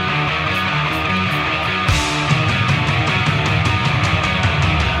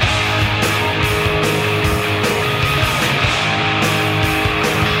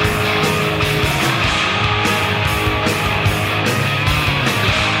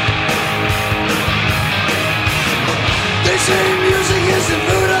 Music is the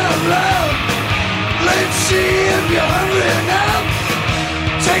food of love. Let's see if you're hungry now.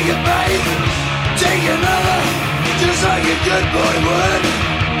 Take a bite, take another, just like a good boy would.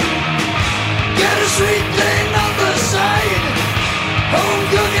 Get a sweet thing on the side, home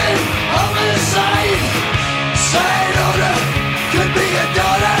cooking on the side. Side order could be a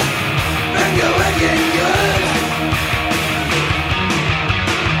daughter, and you're looking good.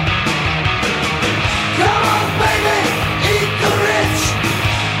 Come on, baby.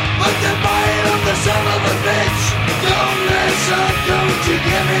 Put the bite on the son of a bitch. Don't mess up, don't you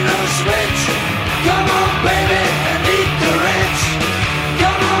give me no switch. Come on, baby, and eat the rich.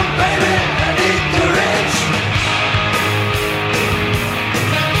 Come on, baby, and eat the rich.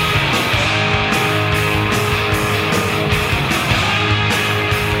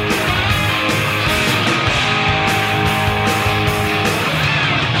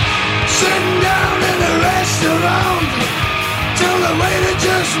 Sitting down in a restaurant, tell the waiter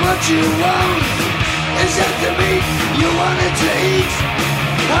just what you want. Is that the meat you wanted to eat?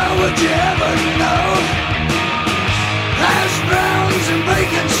 How would you ever know? Hash browns and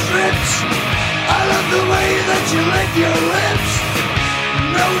bacon strips. I love the way that you lick your lips.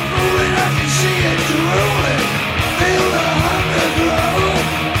 No fooling, I can see it drooling. Feel the hunger grow.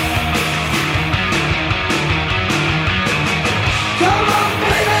 Come on,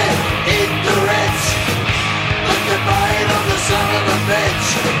 baby, eat the rich. Put the bite on the son of a bitch.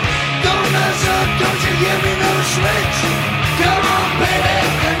 Don't mess up, don't you give me no switch. Come on, baby,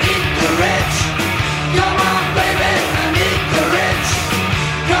 and eat the rich. Come on, baby, and eat the rich.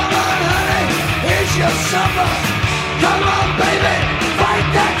 Come on, honey, here's your supper. Come on, baby, fight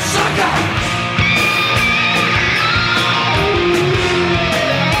that sucker.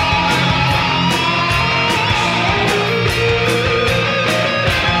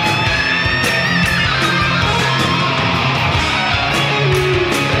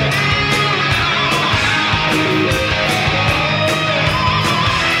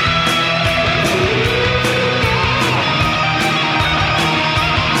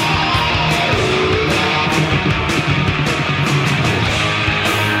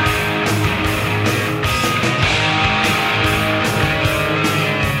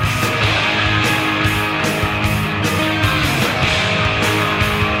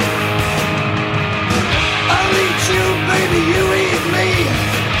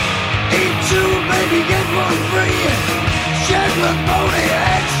 pony,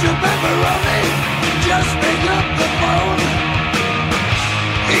 extra pepperoni. Just pick up the phone.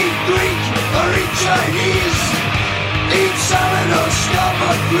 Eat Greek or eat Chinese. Eat salad or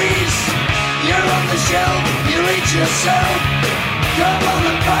stomach grease. You're on the shelf, you eat yourself. Come on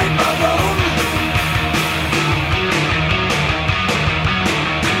and bite my bone.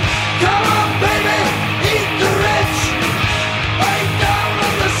 Come on, baby, eat the rich. Bite down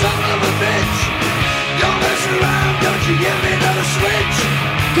on the son of a bitch. Don't mess around, don't you give me another switch.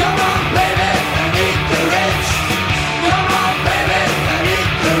 Come on, baby, and eat the rich. Come on, baby, and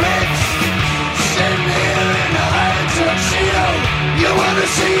eat the rich. Sitting here in a high tuxedo. You wanna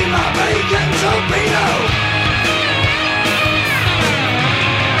see my bacon torpedo?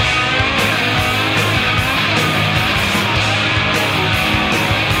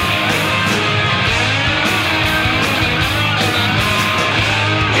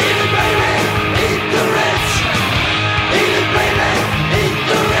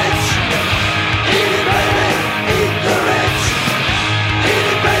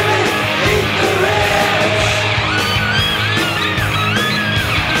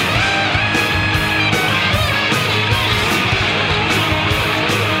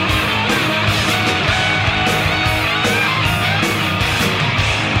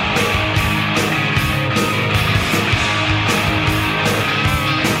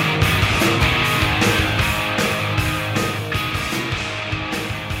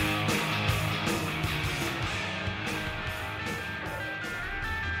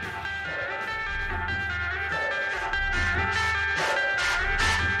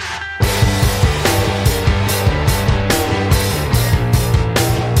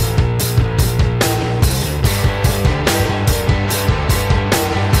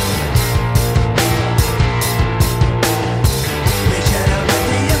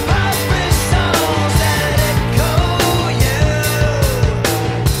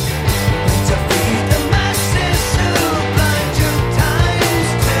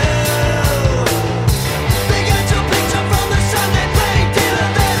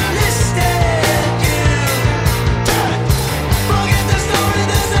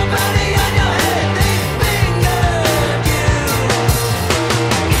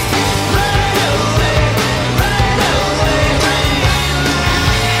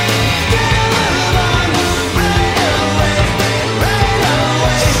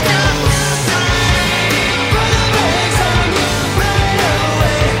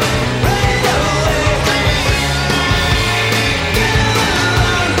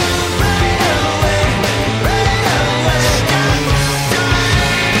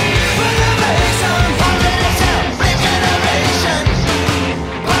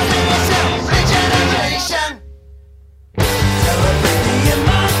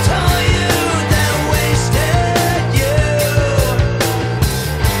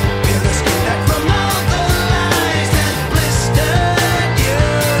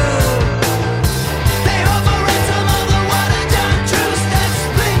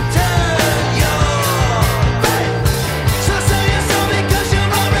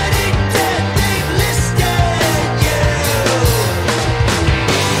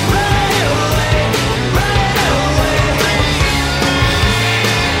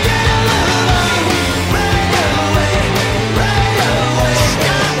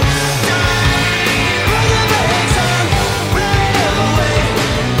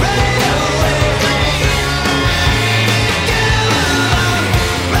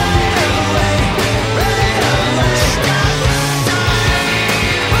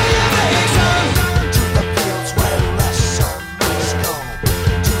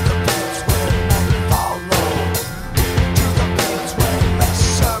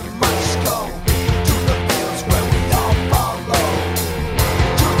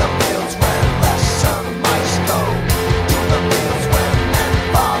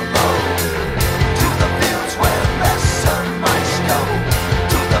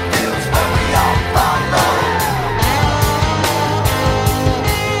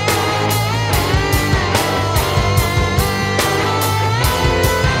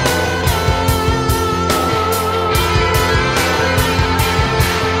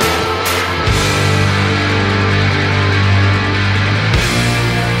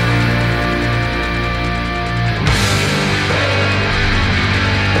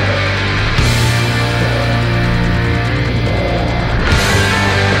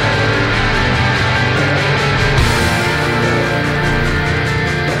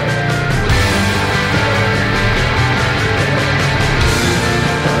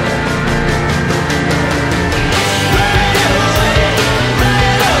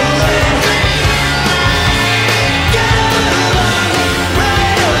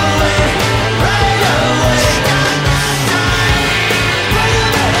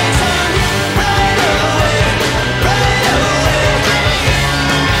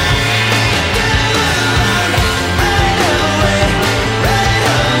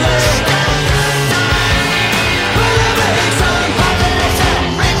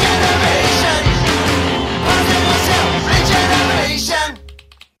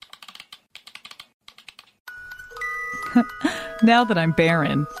 Now that I'm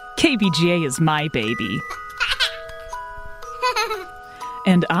barren, KBGA is my baby.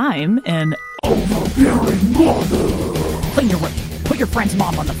 And I'm an overbearing mother. Clean your room. Put your friend's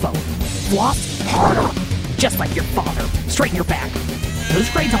mom on the phone. Floss harder. Just like your father. Straighten your back. Those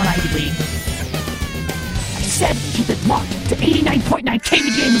grades aren't Ivy League. I said keep it locked to 89.9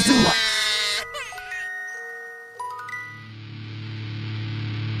 KBGA Missoula.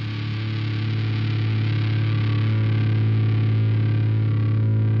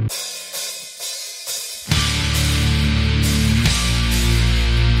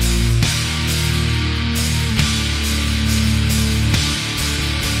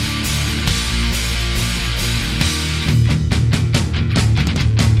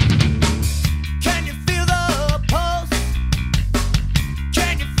 Can you feel the pulse?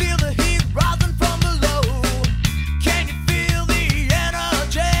 Can you feel the heat rising from below? Can you feel the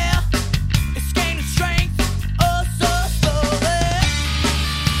energy? It's gaining strength, oh so slowly.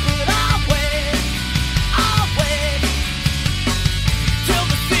 But I'll wait till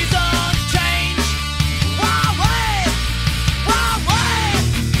the seasons change. I'll wait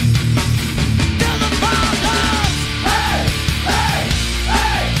till the fall comes. Hey, hey,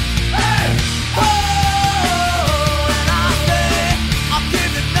 hey, hey. Oh, and I say I'll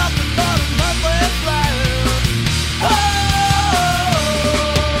give you nothing but a monthly flyer. Oh,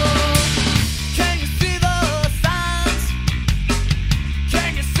 can you see the signs?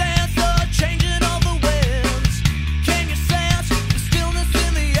 Can you sense the changing of the winds? Can you sense the stillness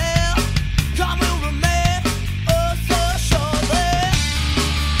in the air? Calm will remain, oh so surely.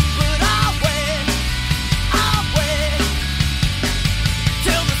 But I'll wait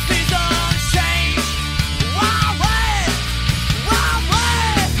till the seasons change. I'll wait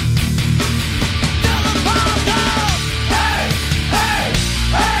till the fall comes. Hey, hey,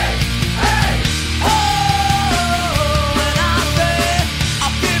 hey, hey. Oh, and I say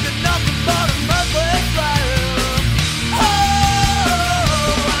I'll give you nothing but a monthly flyer. Oh,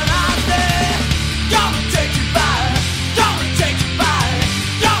 and I say gonna take you by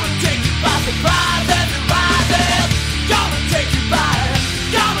surprise as it rises. Gonna take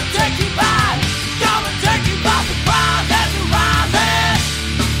you by surprise as it rises.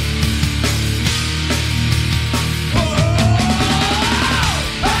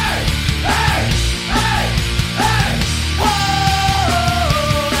 Hey, hey, hey, hey. Oh,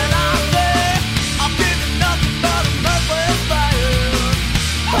 and I say I'll give you nothing but a monthly flyer.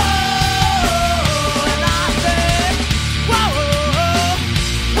 Oh, and I say whoa,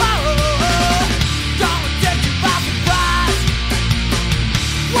 gonna take you by surprise.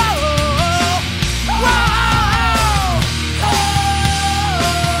 Whoa.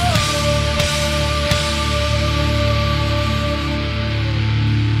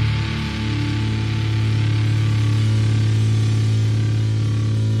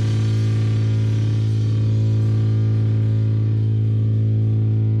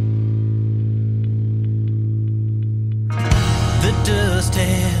 The dust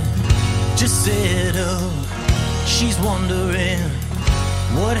had just settled. She's wondering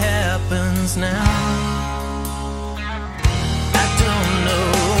what happens now. I don't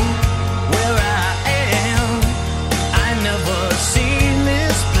know where I am. I never seen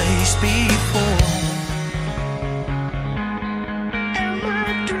this place before. Am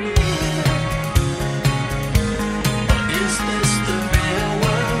I dreaming? Or is this the real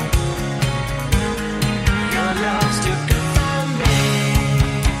world? Your love's too good for me.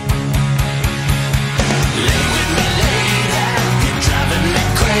 Lay with me, lady. You're driving me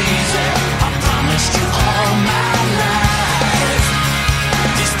crazy. I promised you all my life.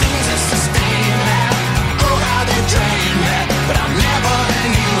 These things that sustain me, oh how they drain me. But I'm never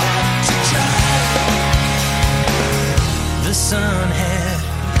letting you have to try. The sun had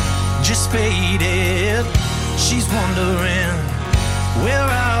just faded. She's wondering, where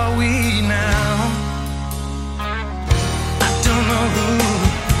are we now? I don't know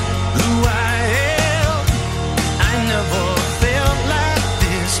who I am. I never felt like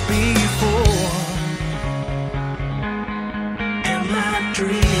this before. Am I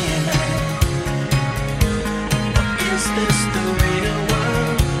dreaming? Or is this the real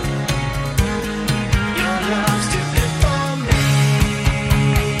world? Your love's too good for me.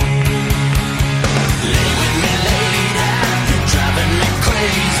 Lay with me, lady. You're driving me crazy.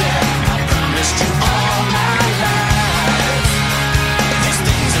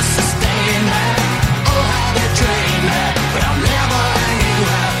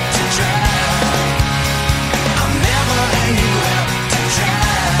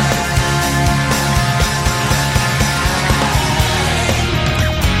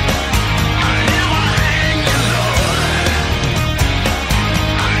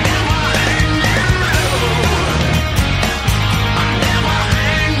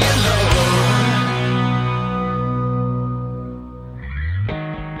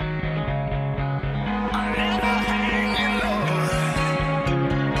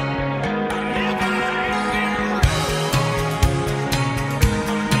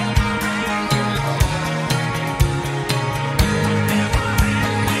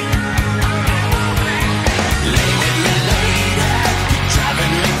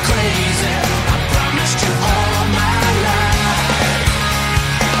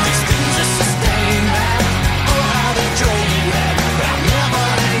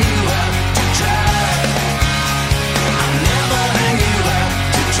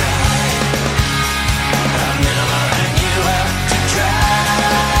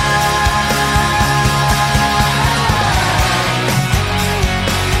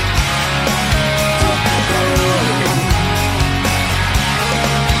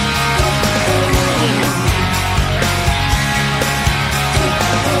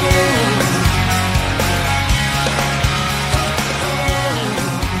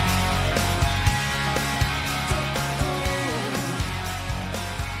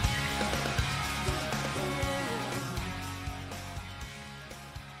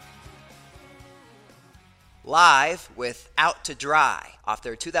 Live with Out to Dry off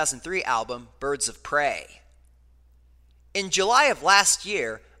their 2003 album Birds of Prey. In July of last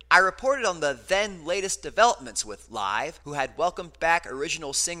year, I reported on the then latest developments with Live, who had welcomed back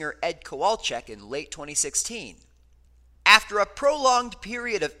original singer Ed Kowalczyk in late 2016. After a prolonged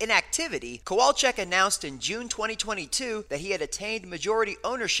period of inactivity, Kowalczyk announced in June 2022 that he had attained majority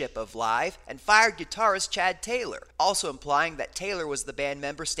ownership of Live and fired guitarist Chad Taylor, also implying that Taylor was the band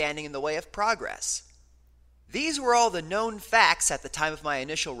member standing in the way of progress. These were all the known facts at the time of my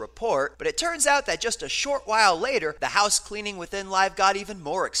initial report, but it turns out that just a short while later, the house cleaning within Live got even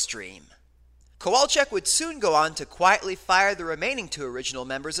more extreme. Kowalczyk would soon go on to quietly fire the remaining two original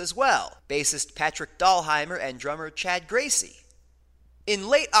members as well, bassist Patrick Dahlheimer and drummer Chad Gracie. In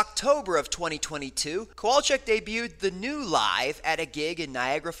late October of 2022, Kowalczyk debuted the new Live at a gig in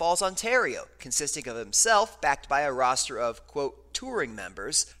Niagara Falls, Ontario, consisting of himself backed by a roster of, quote, touring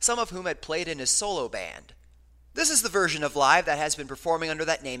members, some of whom had played in his solo band. This is the version of Live that has been performing under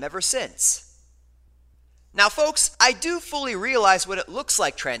that name ever since. Now folks, I do fully realize what it looks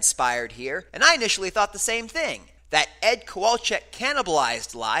like transpired here, and I initially thought the same thing, that Ed Kowalczyk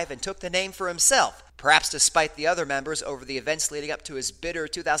cannibalized Live and took the name for himself, perhaps to spite the other members over the events leading up to his bitter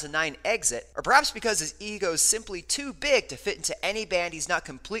 2009 exit, or perhaps because his ego is simply too big to fit into any band he's not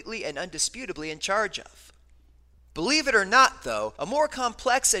completely and undisputably in charge of. Believe it or not, though, a more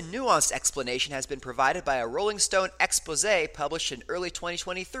complex and nuanced explanation has been provided by a Rolling Stone expose published in early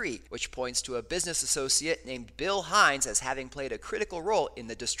 2023, which points to a business associate named Bill Hines as having played a critical role in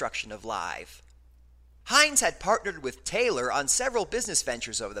the destruction of Live. Hines had partnered with Taylor on several business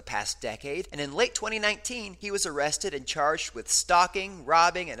ventures over the past decade, and in late 2019, he was arrested and charged with stalking,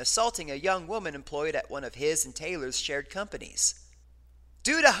 robbing, and assaulting a young woman employed at one of his and Taylor's shared companies.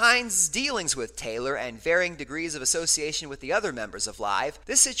 Due to Hines' dealings with Taylor and varying degrees of association with the other members of Live,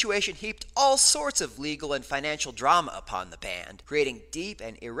 this situation heaped all sorts of legal and financial drama upon the band, creating deep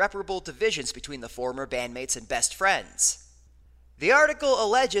and irreparable divisions between the former bandmates and best friends. The article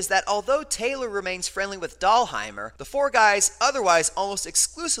alleges that although Taylor remains friendly with Dahlheimer, the four guys otherwise almost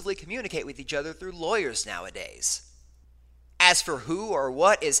exclusively communicate with each other through lawyers nowadays. As for who or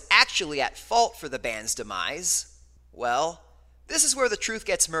what is actually at fault for the band's demise, well, this is where the truth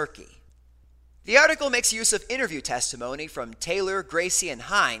gets murky. The article makes use of interview testimony from Taylor, Gracie, and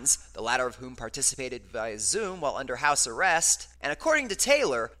Hines, the latter of whom participated via Zoom while under house arrest, and according to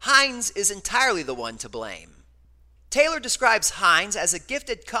Taylor, Hines is entirely the one to blame. Taylor describes Hines as a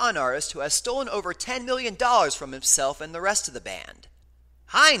gifted con artist who has stolen over $10 million from himself and the rest of the band.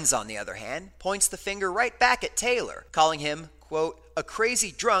 Hines, on the other hand, points the finger right back at Taylor, calling him, quote, a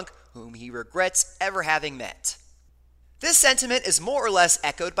crazy drunk whom he regrets ever having met. This sentiment is more or less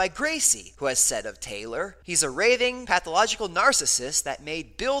echoed by Gracie, who has said of Taylor, he's a raving, pathological narcissist that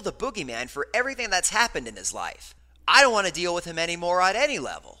made Bill the boogeyman for everything that's happened in his life. I don't want to deal with him anymore at any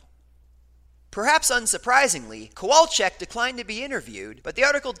level. Perhaps unsurprisingly, Kowalczyk declined to be interviewed, but the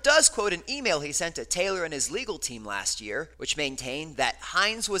article does quote an email he sent to Taylor and his legal team last year, which maintained that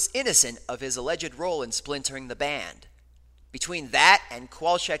Hines was innocent of his alleged role in splintering the band. Between that and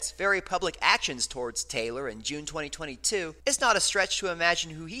Kowalczyk's very public actions towards Taylor in June 2022, it's not a stretch to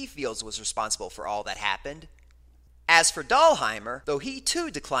imagine who he feels was responsible for all that happened. As for Dahlheimer, though he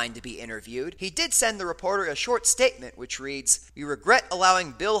too declined to be interviewed, he did send the reporter a short statement which reads, "We regret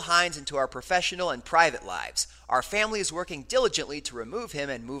allowing Bill Hines into our professional and private lives. Our family is working diligently to remove him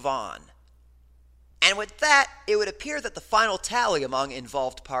and move on." And with that, it would appear that the final tally among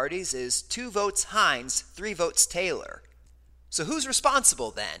involved parties is 2 votes Hines, 3 votes Taylor. So who's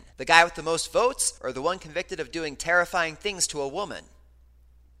responsible then? The guy with the most votes, or the one convicted of doing terrifying things to a woman?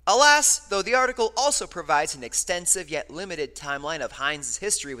 Alas, though the article also provides an extensive yet limited timeline of Hines'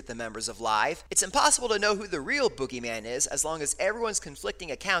 history with the members of Live, it's impossible to know who the real boogeyman is as long as everyone's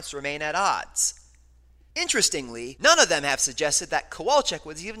conflicting accounts remain at odds. Interestingly, none of them have suggested that Kowalczyk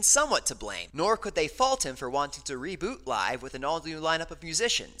was even somewhat to blame, nor could they fault him for wanting to reboot Live with an all-new lineup of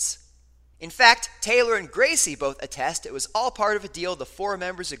musicians. In fact, Taylor and Gracie both attest it was all part of a deal the 4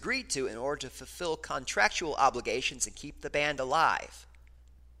 members agreed to in order to fulfill contractual obligations and keep the band alive.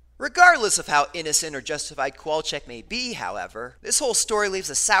 Regardless of how innocent or justified Kowalczyk may be, however, this whole story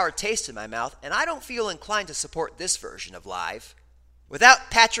leaves a sour taste in my mouth, and I don't feel inclined to support this version of Live. Without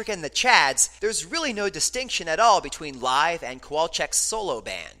Patrick and the Chads, there's really no distinction at all between Live and Kowalczyk's solo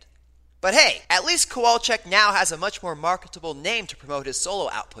band. But hey, at least Kowalczyk now has a much more marketable name to promote his solo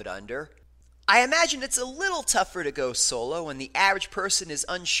output under. I imagine it's a little tougher to go solo when the average person is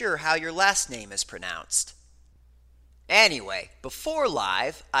unsure how your last name is pronounced. Anyway, before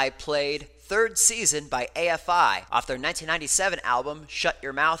Live, I played Third Season by AFI off their 1997 album Shut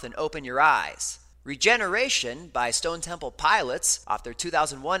Your Mouth and Open Your Eyes. Regeneration by Stone Temple Pilots off their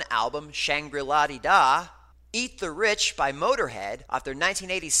 2001 album Shangri-La-Di-Da, Eat the Rich by Motorhead off their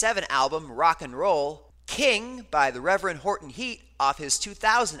 1987 album Rock and Roll, King by the Reverend Horton Heat off his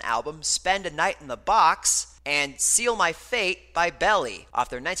 2000 album Spend a Night in the Box, and Seal My Fate by Belly off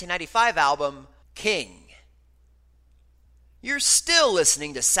their 1995 album King. You're still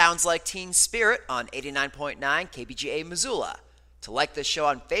listening to Sounds Like Teen Spirit on 89.9 KBGA Missoula. To like this show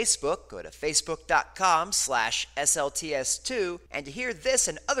on Facebook, go to facebook.com/SLTS2, and to hear this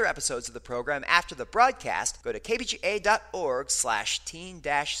and other episodes of the program after the broadcast, go to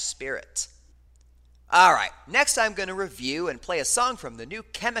kbga.org/teen-spirit. Alright, next I'm going to review and play a song from the new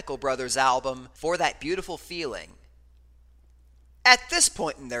Chemical Brothers album, For That Beautiful Feeling. At this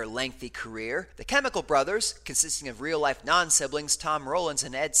point in their lengthy career, the Chemical Brothers, consisting of real-life non-siblings Tom Rowlands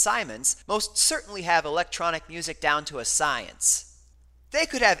and Ed Simons, most certainly have electronic music down to a science. They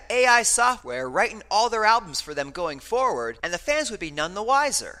could have AI software writing all their albums for them going forward, and the fans would be none the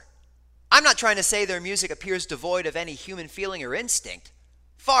wiser. I'm not trying to say their music appears devoid of any human feeling or instinct.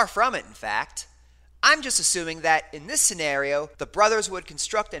 Far from it, in fact. I'm just assuming that, in this scenario, the brothers would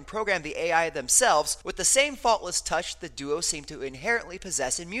construct and program the AI themselves with the same faultless touch the duo seem to inherently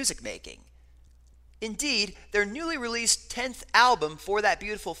possess in music making. Indeed, their newly released 10th album, For That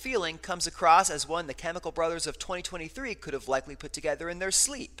Beautiful Feeling, comes across as one the Chemical Brothers of 2023 could have likely put together in their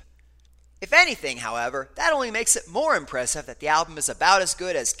sleep. If anything, however, that only makes it more impressive that the album is about as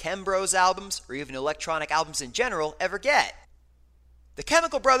good as Chem Bros albums, or even electronic albums in general, ever get. The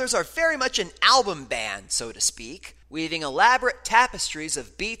Chemical Brothers are very much an album band, so to speak, weaving elaborate tapestries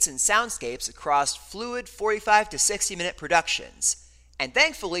of beats and soundscapes across fluid 45 to 60-minute productions. And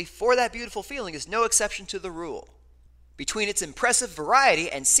thankfully, For That Beautiful Feeling is no exception to the rule. Between its impressive variety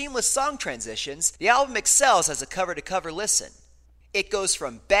and seamless song transitions, the album excels as a cover-to-cover listen. It goes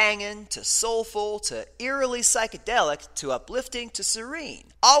from bangin' to soulful to eerily psychedelic to uplifting to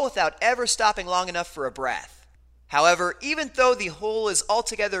serene, all without ever stopping long enough for a breath. However, even though the whole is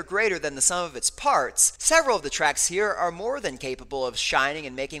altogether greater than the sum of its parts, several of the tracks here are more than capable of shining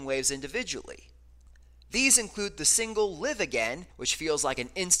and making waves individually. These include the single Live Again, which feels like an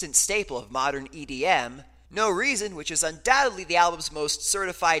instant staple of modern EDM, No Reason, which is undoubtedly the album's most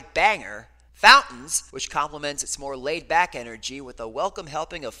certified banger, Fountains, which complements its more laid-back energy with a welcome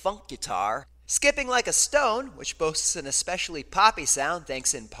helping of funk guitar, Skipping Like a Stone, which boasts an especially poppy sound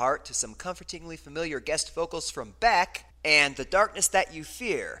thanks in part to some comfortingly familiar guest vocals from Beck, and The Darkness That You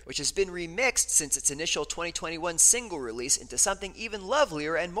Fear, which has been remixed since its initial 2021 single release into something even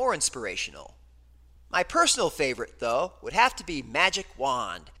lovelier and more inspirational. My personal favorite, though, would have to be Magic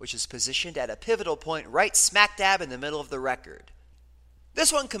Wand, which is positioned at a pivotal point right smack dab in the middle of the record.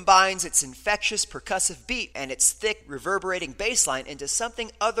 This one combines its infectious percussive beat and its thick, reverberating bass line into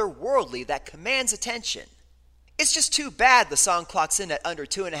something otherworldly that commands attention. It's just too bad the song clocks in at under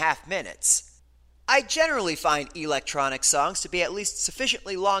 2.5 minutes. I generally find electronic songs to be at least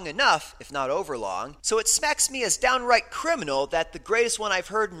sufficiently long enough, if not overlong, so it smacks me as downright criminal that the greatest one I've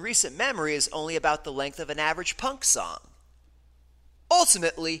heard in recent memory is only about the length of an average punk song.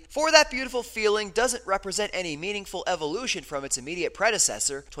 Ultimately, For That Beautiful Feeling doesn't represent any meaningful evolution from its immediate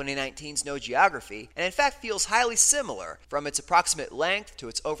predecessor, 2019's No Geography, and in fact feels highly similar, from its approximate length to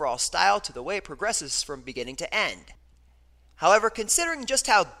its overall style to the way it progresses from beginning to end. However, considering just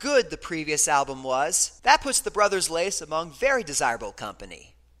how good the previous album was, that puts the Brothers Lace among very desirable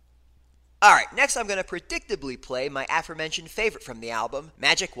company. Alright, next I'm going to predictably play my aforementioned favorite from the album,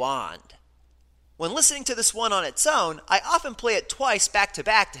 Magic Wand. When listening to this one on its own, I often play it twice back to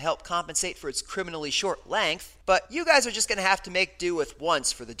back to help compensate for its criminally short length, but you guys are just going to have to make do with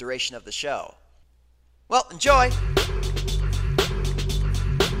once for the duration of the show. Well, enjoy!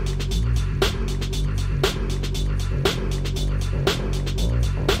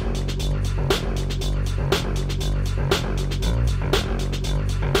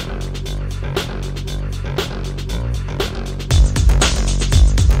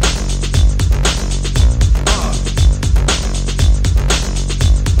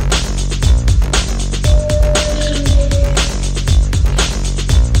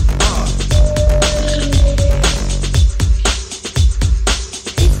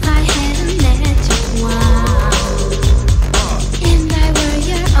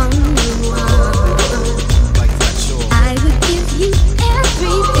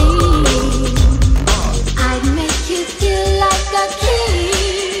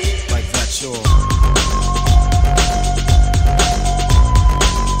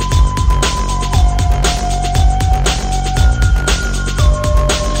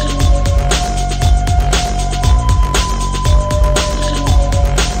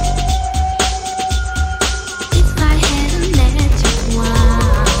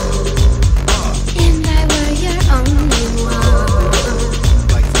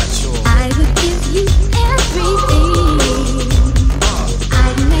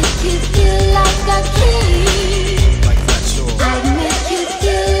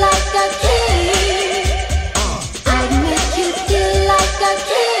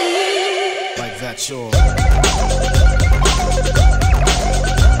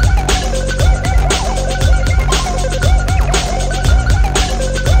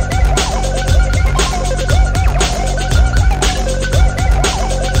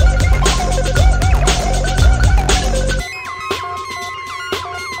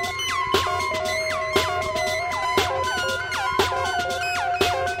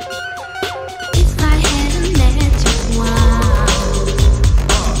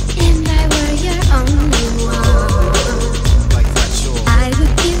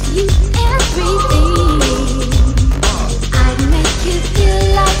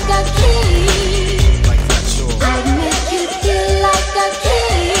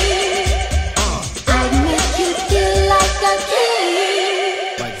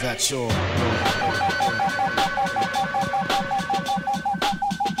 that sure.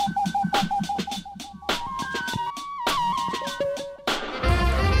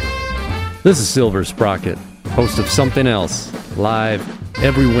 This is Silver Sprocket, host of Something Else, live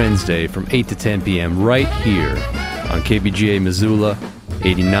every Wednesday from 8 to 10 p.m. right here on KBGA Missoula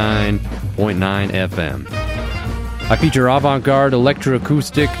 89.9 FM. I feature avant-garde,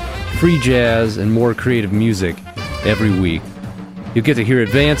 electroacoustic, free jazz, and more creative music every week. You'll get to hear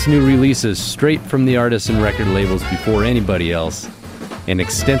advanced new releases straight from the artists and record labels before anybody else, and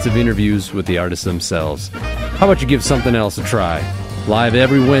extensive interviews with the artists themselves. How about you give Something Else a try? Live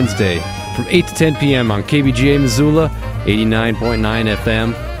every Wednesday from 8 to 10 p.m. on KBGA Missoula 89.9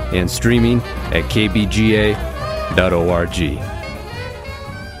 FM and streaming at kbga.org.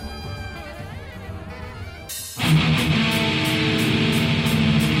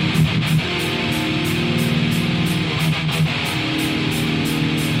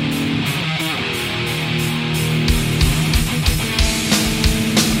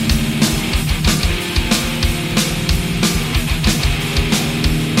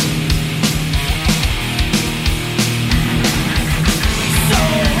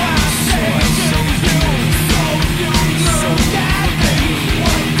 So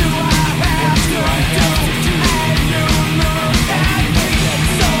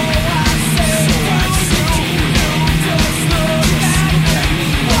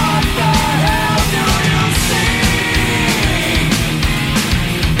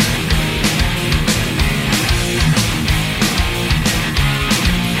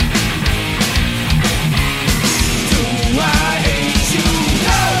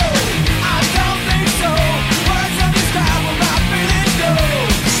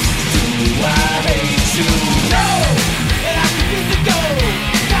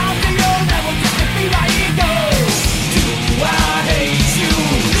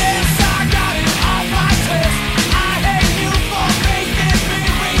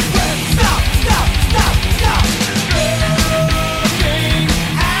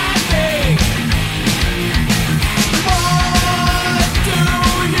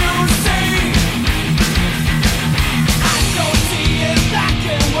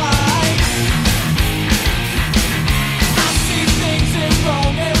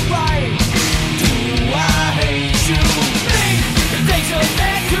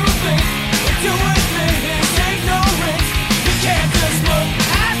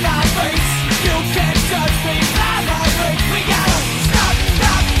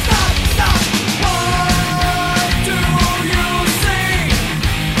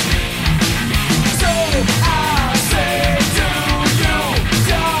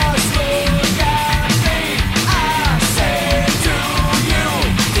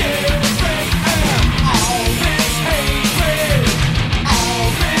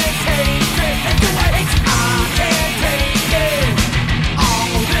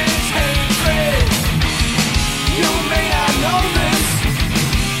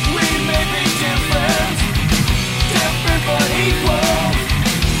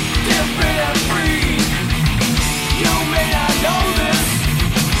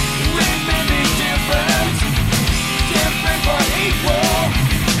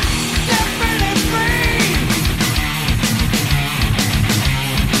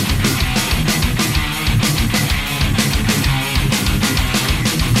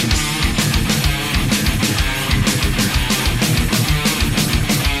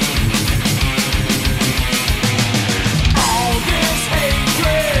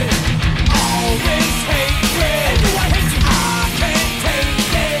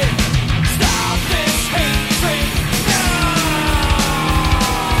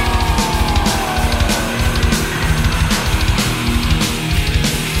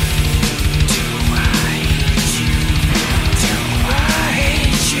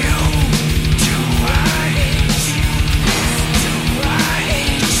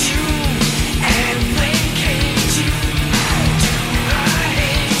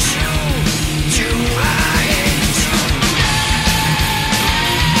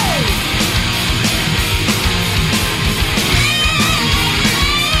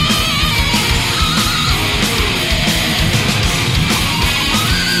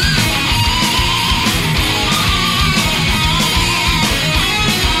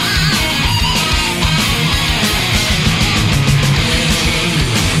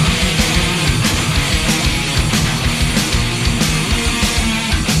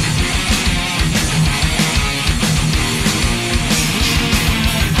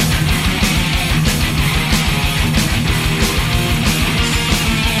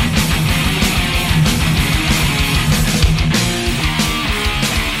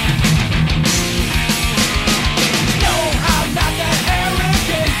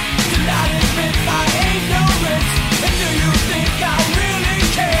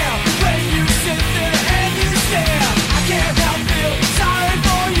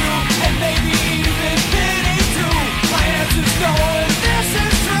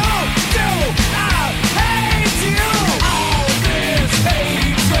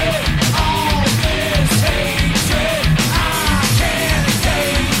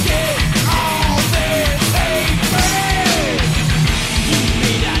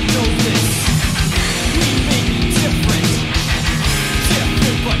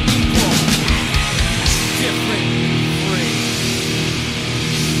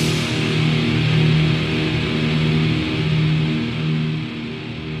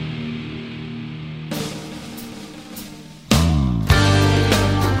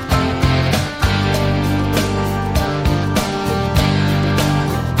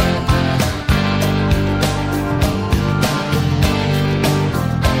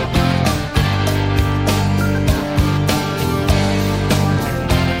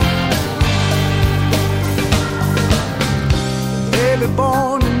baby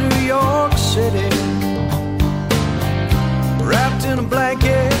born in New York City, wrapped in a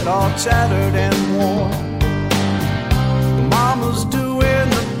blanket, all tattered and worn. Mama's doing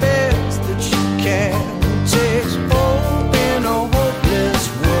the best that she can. It takes hope in a hopeless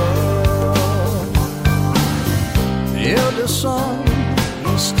world. The eldest son,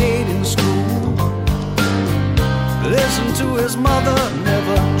 he stayed in school, listened to his mother,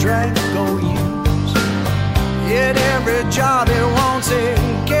 never drank or used. Yet every job he wants, it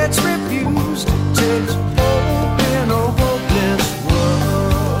gets refused. It takes hope in a hopeless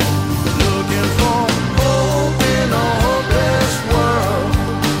world. Looking for hope in a hopeless world.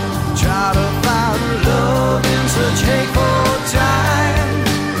 Try to find love in such hateful time.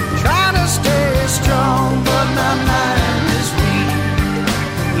 Trying to stay strong, but my mind is weak.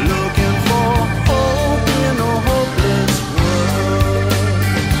 Looking for hope in a hopeless world.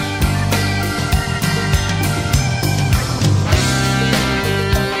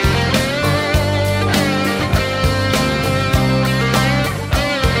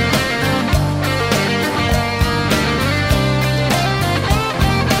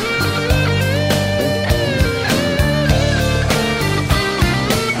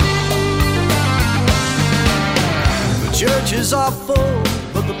 Churches are full,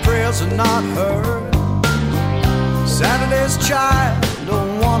 but the prayers are not heard. Saturday's child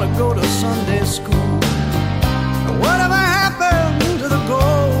don't want to go to Sunday school. And whatever happened to the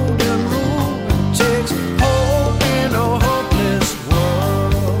golden rule? It takes hope in a hopeless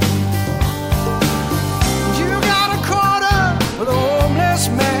world. You got a quarter for the homeless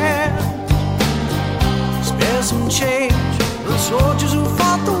man. Spare some change for the soldiers who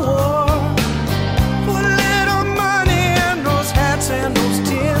fought the war. Put a little money in those hats and those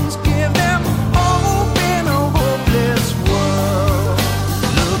tins. Give them hope in a hopeless world.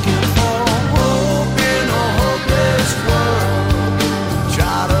 Looking for hope in a hopeless world.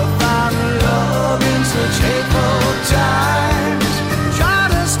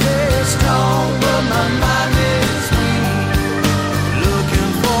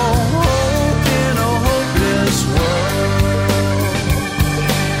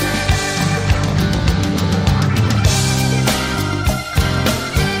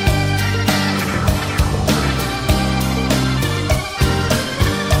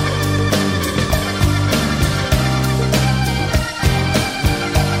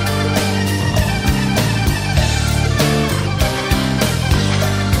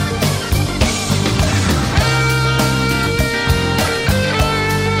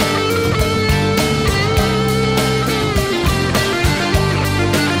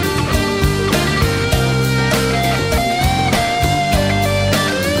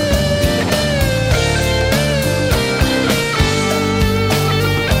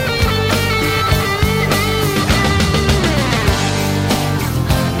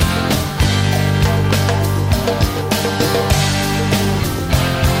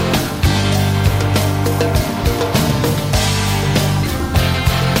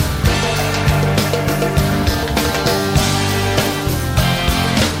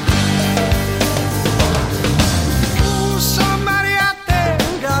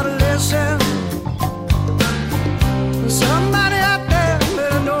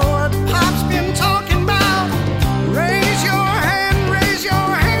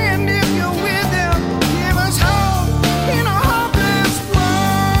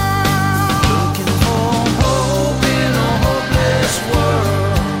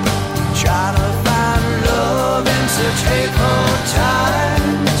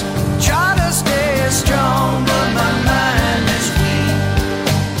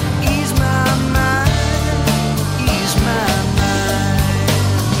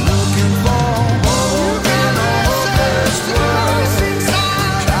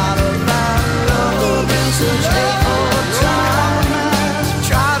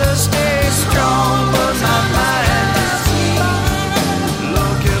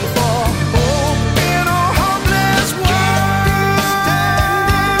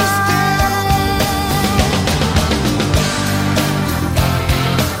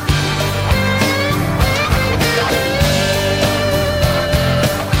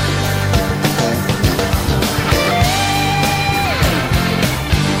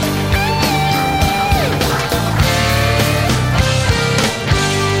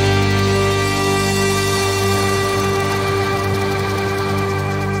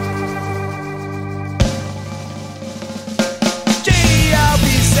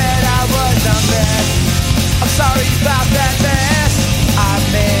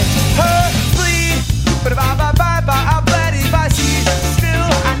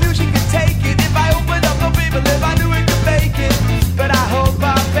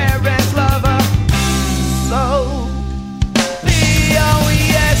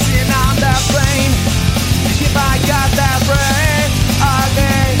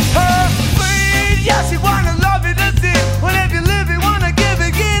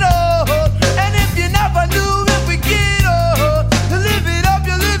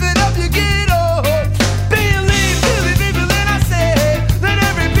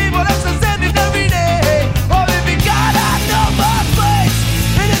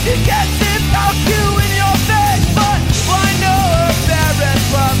 She gets it about you in your face, but I know her parents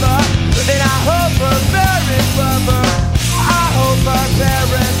love her, and I hope her parents love her. I hope her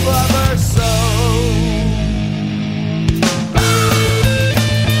parents love her so.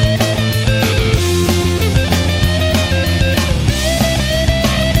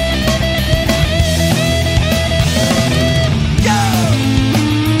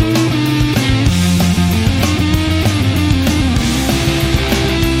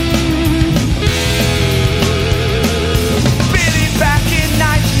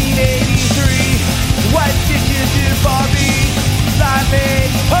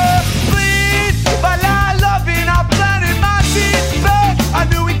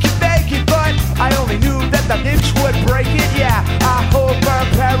 That itch would break it, yeah. I hope her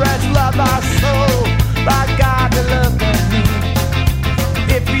parents love her so. By God, to love me.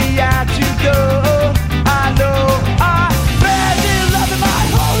 If he had to go, I know I badly love him. I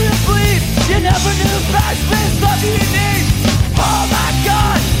hold him bleed. You never knew fast place love you need. Oh my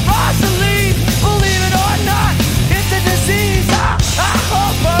God, Rosalie, believe it or not, it's a disease. I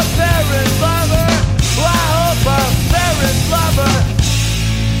hope her parents love her. I hope her parents love her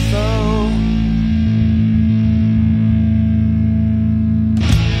so.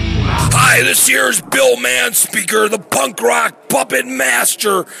 Hi, this here's Bill Manspeaker, the punk rock puppet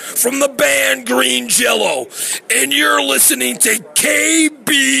master from the band Green Jello, and you're listening to KBGA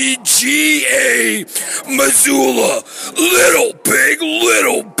Missoula. Little pig,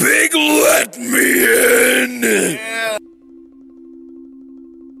 let me in. Yeah.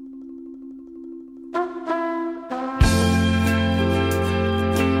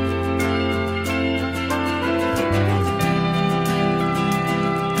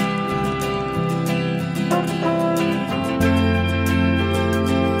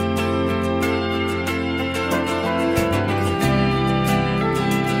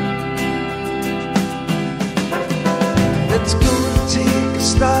 Let's go and take a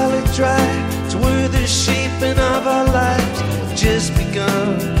starlit drive to where the shaping of our lives have just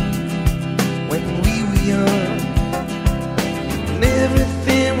begun. When we were young, and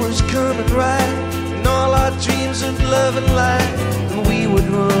everything was coming right, and all our dreams of love and light, and we would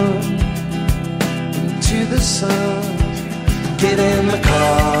run into the sun. Get in the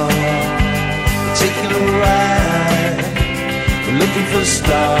car, we're taking a ride, we're looking for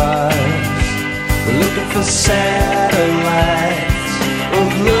stars. We're looking for satellites of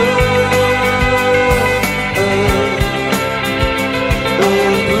love,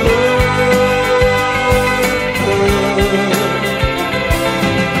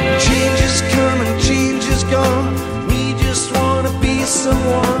 Change is coming, change is gone. We just want to be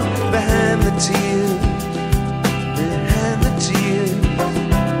someone behind the tears, behind the tears.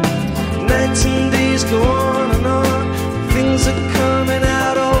 Nights and days go on and on. Things are coming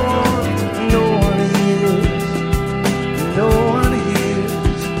out all wrong.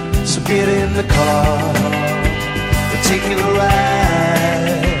 Get in the car, we're taking a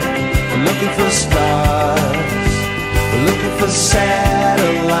ride. We're looking for stars, we're looking for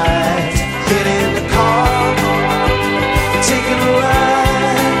satellites. Get in the car, we're taking a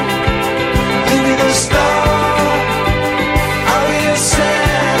ride. Give me the star, I'll be a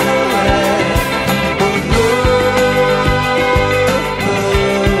satellite of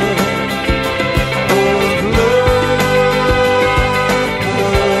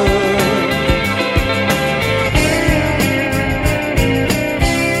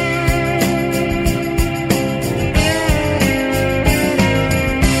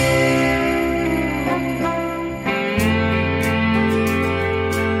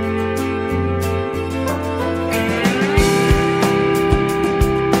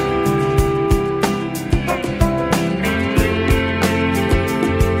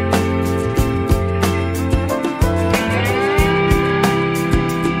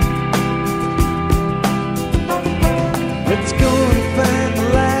Let's go and find the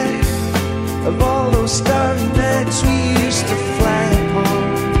light of all those starry nights we used to fly upon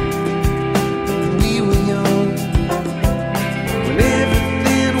when we were young. When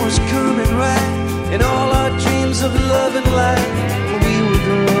everything was coming right, and all our dreams of love and light, we would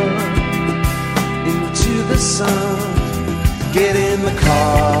run into the sun. Get in the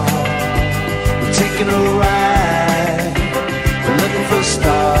car, we're taking a ride. We're looking for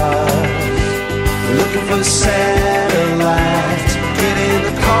stars, we're looking for satellites. Get in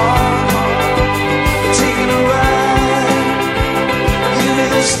the car, we're taking a ride. Give me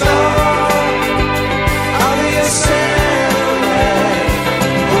the star, I'll be a satellite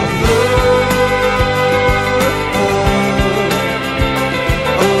of love,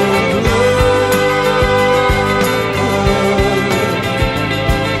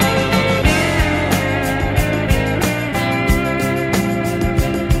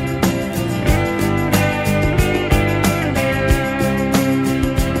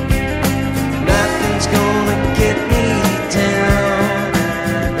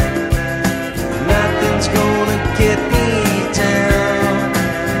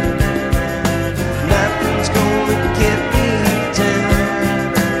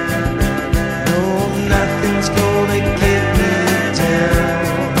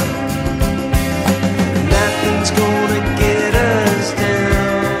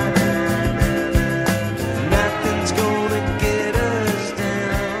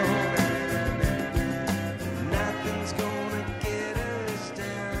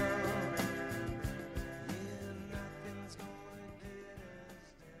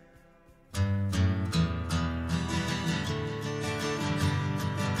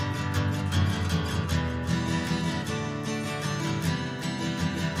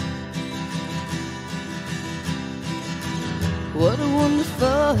 What a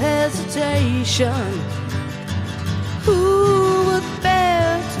wonderful hesitation. Who would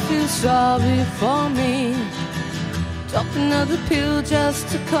bear to feel sorry for me? Dropped another pill just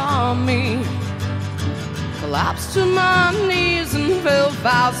to calm me. Collapsed to my knees and fell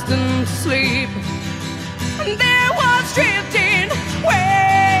fast asleep. And there was drifting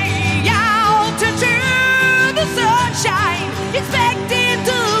way out into the sunshine, expecting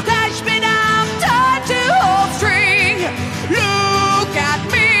to crash, but I'm tied to a string. Look at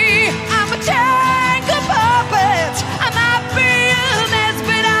me, I'm a tank of puppets. I might be a mess,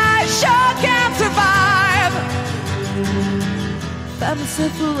 but I sure can't survive. Found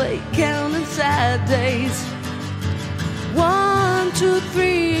myself awake counting sad days. 1, 2,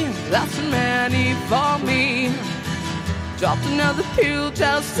 3, that's many for me. Dropped another pill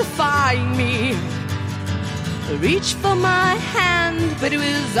just to find me. Reached for my hand, but it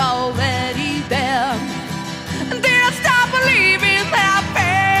was already there. And then I stopped believing that I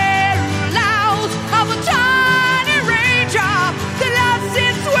fell out of a tiny raindrop that lost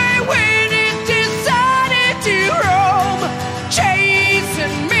its way when it decided to roam.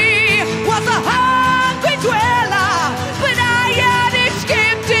 Chasing me was a hungry dweller, but I had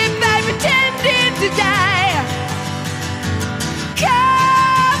escaped it by pretending to die.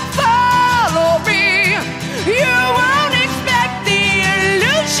 Come follow me, you won't expect the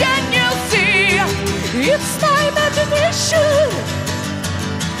illusion you'll see. It's my imagination.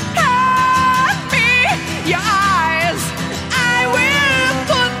 Hand me your eyes, I will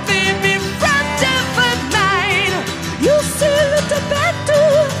put them in front of mine. You'll see a little better.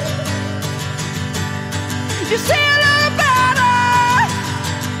 You see a little better.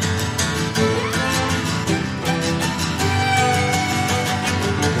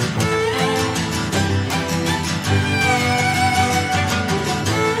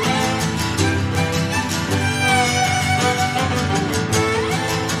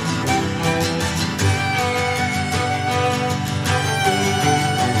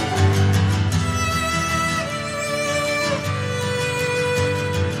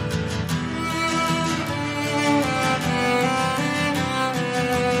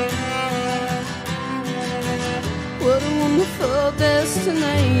 What a wonderful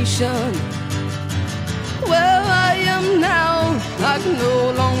destination. Where I am now, I can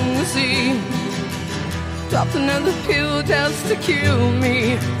no longer see. Dropped another pill just to kill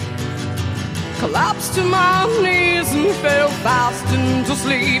me. Collapsed to my knees and fell fast into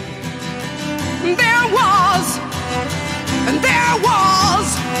sleep. There was, and there was,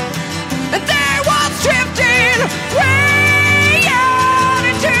 and there was drifting way out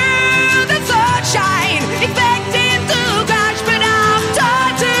into the sunshine, expecting to crash, but I'm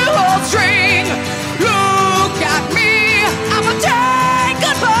tied to a string. Look at me, I'm a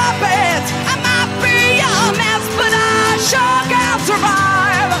tangled puppet. I might be a mess, but I sure can't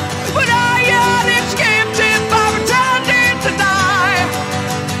survive. But I had escaped it by pretending to die.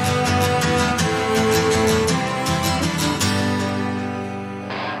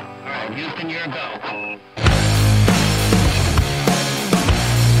 All right, Houston, you're a go.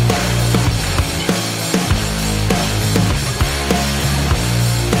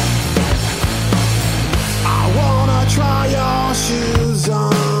 I wanna try your shoes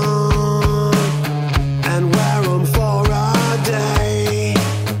on and wear them for a day.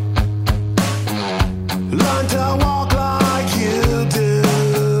 Learn to walk like you do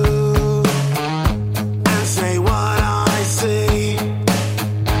and say what I see.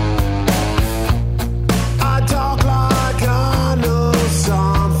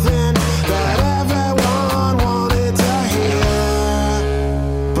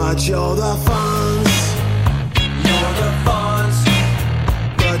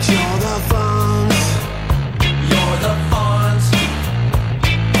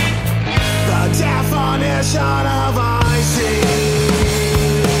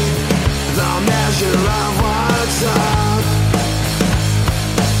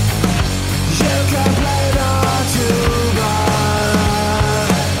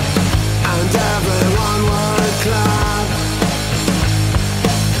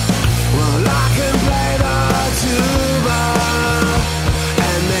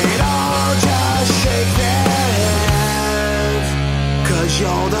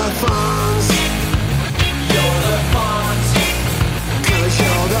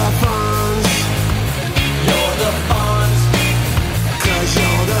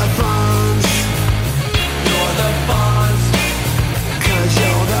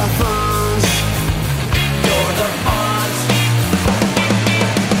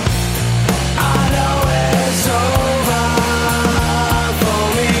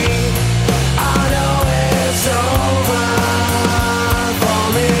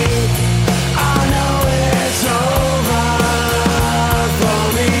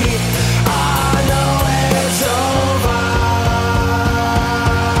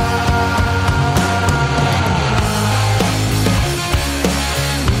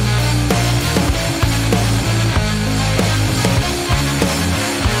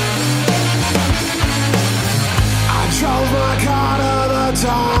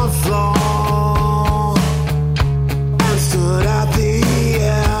 torn floor and stood at the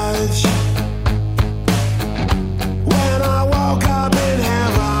edge. When I woke up in heaven,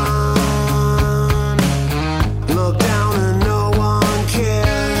 looked down and no one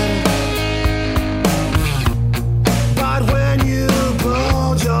cared. But when you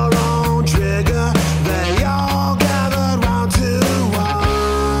pulled your own trigger, they all gathered round to watch.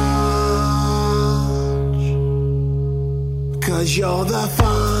 'Cause you're the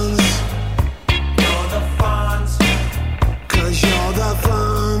funds. You're the funds. 'Cause you're the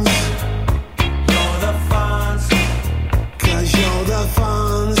funds. You're the funds. 'Cause you're the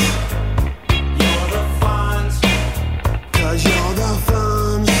funds. You're the funds. 'Cause you're the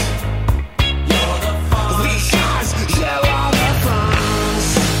funds. You're the funds. Because you are the funds.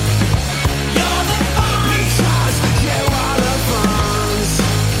 You're the funds. Because you are the funds.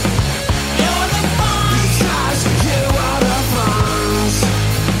 You're the funds. Because you are the funds.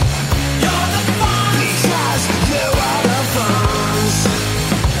 You're the funds. Because you are the funds.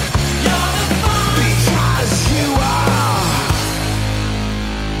 You're the funds. Because you are.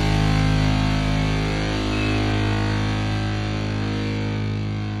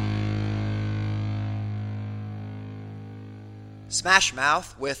 Smash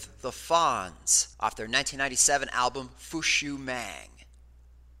Mouth with The Fonz off their 1997 album Fushu Mang.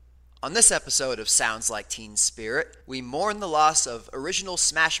 On this episode of Sounds Like Teen Spirit, we mourn the loss of original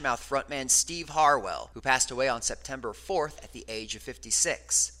Smash Mouth frontman Steve Harwell, who passed away on September 4th at the age of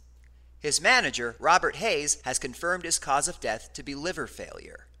 56. His manager, Robert Hayes, has confirmed his cause of death to be liver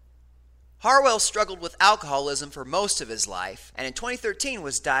failure. Harwell struggled with alcoholism for most of his life, and in 2013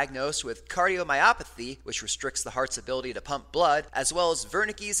 was diagnosed with cardiomyopathy, which restricts the heart's ability to pump blood, as well as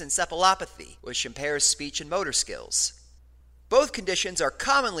Wernicke's encephalopathy, which impairs speech and motor skills. Both conditions are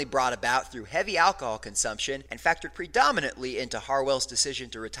commonly brought about through heavy alcohol consumption and factored predominantly into Harwell's decision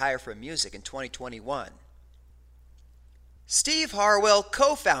to retire from music in 2021. Steve Harwell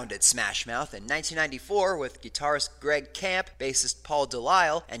co-founded Smash Mouth in 1994 with guitarist Greg Camp, bassist Paul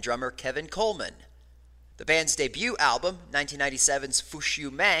Delisle, and drummer Kevin Coleman. The band's debut album, 1997's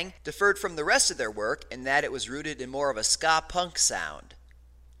Fushu Mang, differed from the rest of their work in that it was rooted in more of a ska punk sound.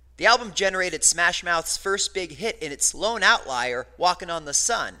 The album generated Smash Mouth's first big hit in its lone outlier, Walkin' on the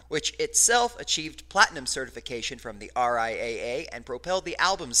Sun, which itself achieved platinum certification from the RIAA and propelled the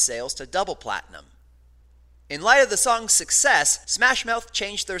album's sales to double platinum. In light of the song's success, Smash Mouth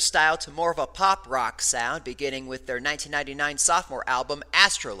changed their style to more of a pop rock sound, beginning with their 1999 sophomore album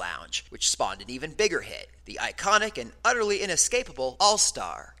Astro Lounge, which spawned an even bigger hit, the iconic and utterly inescapable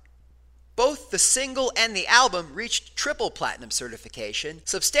All-Star. Both the single and the album reached triple platinum certification,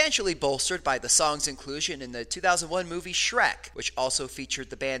 substantially bolstered by the song's inclusion in the 2001 movie Shrek, which also featured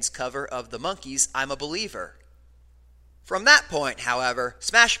the band's cover of The Monkees' I'm a Believer. From that point, however,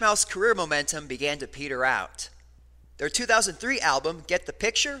 Smash Mouth's career momentum began to peter out. Their 2003 album, Get the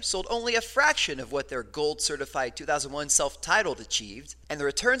Picture, sold only a fraction of what their gold-certified 2001 self-titled achieved, and the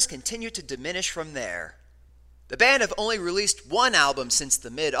returns continued to diminish from there. The band have only released one album since the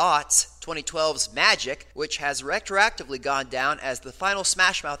mid-aughts, 2012's Magic, which has retroactively gone down as the final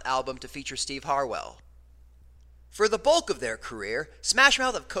Smash Mouth album to feature Steve Harwell. For the bulk of their career, Smash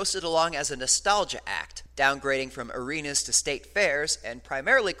Mouth have coasted along as a nostalgia act, downgrading from arenas to state fairs and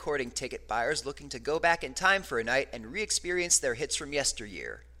primarily courting ticket buyers looking to go back in time for a night and re-experience their hits from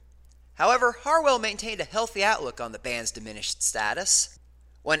yesteryear. However, Harwell maintained a healthy outlook on the band's diminished status.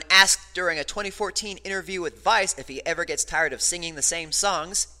 When asked during a 2014 interview with Vice if he ever gets tired of singing the same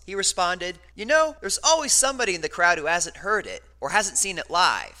songs, he responded, "You know, there's always somebody in the crowd who hasn't heard it or hasn't seen it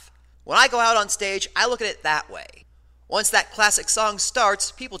live. When I go out on stage, I look at it that way. Once that classic song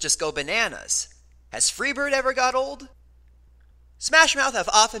starts, people just go bananas. Has Freebird ever got old?" Smash Mouth have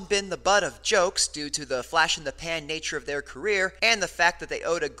often been the butt of jokes due to the flash-in-the-pan nature of their career and the fact that they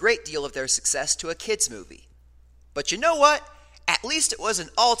owed a great deal of their success to a kids' movie. But you know what? At least it was an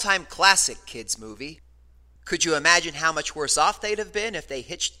all-time classic kids' movie. Could you imagine how much worse off they'd have been if they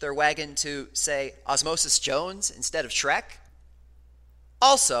hitched their wagon to, say, Osmosis Jones instead of Shrek?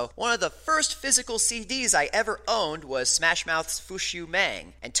 Also, one of the first physical CDs I ever owned was Smash Mouth's Fushu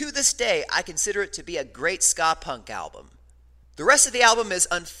Mang, and to this day I consider it to be a great ska punk album. The rest of the album is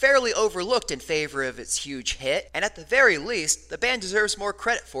unfairly overlooked in favor of its huge hit, and at the very least, the band deserves more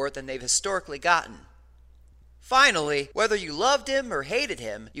credit for it than they've historically gotten. Finally, whether you loved him or hated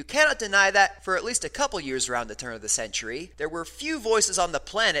him, you cannot deny that, for at least a couple years around the turn of the century, there were few voices on the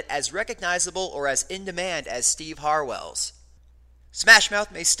planet as recognizable or as in demand as Steve Harwell's. Smash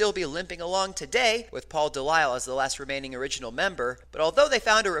Mouth may still be limping along today, with Paul Delisle as the last remaining original member, but although they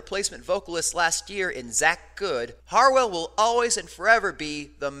found a replacement vocalist last year in Zach Good, Harwell will always and forever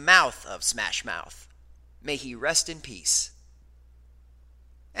be the mouth of Smash Mouth. May he rest in peace.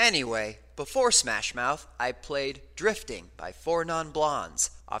 Anyway, before Smash Mouth, I played Drifting by Four Non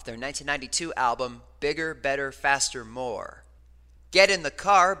Blondes off their 1992 album Bigger, Better, Faster, More. Get in the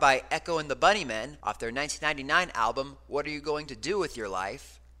Car by Echo and the Bunnymen off their 1999 album What Are You Going to Do With Your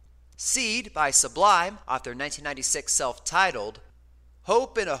Life? Seed by Sublime off their 1996 self-titled.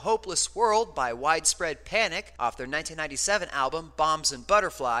 Hope in a Hopeless World by Widespread Panic off their 1997 album Bombs and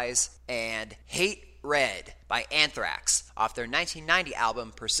Butterflies. And Hate Red by Anthrax off their 1990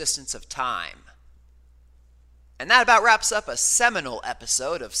 album Persistence of Time. And that about wraps up a seminal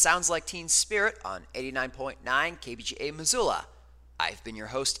episode of Sounds Like Teen Spirit on 89.9 KBGA Missoula. I've been your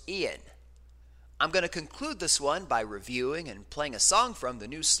host, Ian. I'm going to conclude this one by reviewing and playing a song from the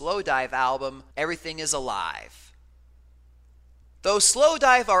new Slowdive album, Everything Is Alive. Though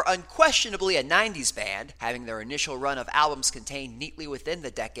Slowdive are unquestionably a 90s band, having their initial run of albums contained neatly within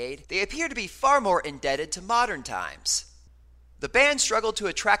the decade, they appear to be far more indebted to modern times. The band struggled to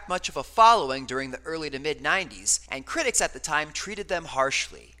attract much of a following during the early to mid-90s, and critics at the time treated them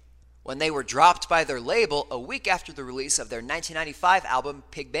harshly. When they were dropped by their label a week after the release of their 1995 album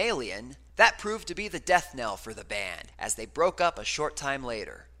Pygmalion, that proved to be the death knell for the band, as they broke up a short time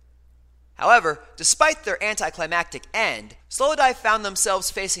later. However, despite their anticlimactic end, Slowdive found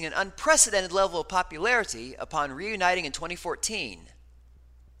themselves facing an unprecedented level of popularity upon reuniting in 2014.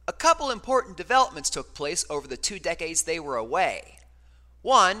 A couple important developments took place over the 2 decades they were away.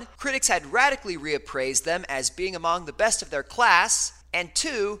 One, critics had radically reappraised them as being among the best of their class, and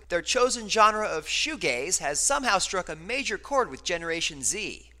 2, their chosen genre of shoegaze has somehow struck a major chord with Generation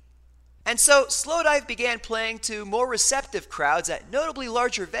Z. And so, Slowdive began playing to more receptive crowds at notably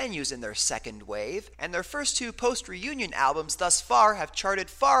larger venues in their second wave, and their first 2 post-reunion albums thus far have charted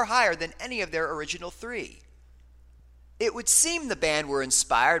far higher than any of their original 3. It would seem the band were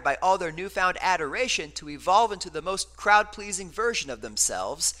inspired by all their newfound adoration to evolve into the most crowd-pleasing version of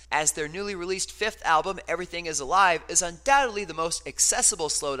themselves, as their newly released 5th album, Everything Is Alive, is undoubtedly the most accessible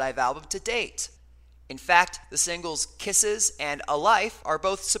Slowdive album to date. In fact, the singles Kisses and A Life are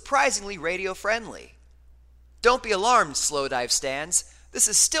both surprisingly radio-friendly. Don't be alarmed, Slowdive stans. This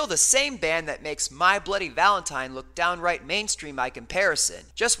is still the same band that makes My Bloody Valentine look downright mainstream by comparison,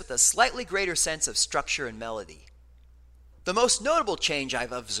 just with a slightly greater sense of structure and melody. The most notable change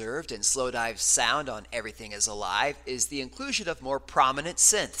I've observed in Slowdive's sound on Everything Is Alive is the inclusion of more prominent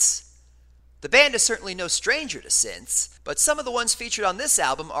synths. The band is certainly no stranger to synths, but some of the ones featured on this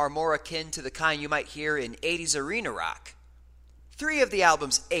album are more akin to the kind you might hear in 80s arena rock. 3 of the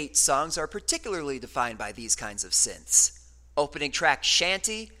album's 8 songs are particularly defined by these kinds of synths. Opening track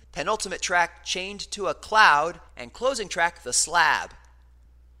Shanty, penultimate track Chained to a Cloud, and closing track The Slab.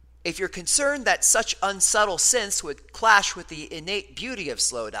 If you're concerned that such unsubtle synths would clash with the innate beauty of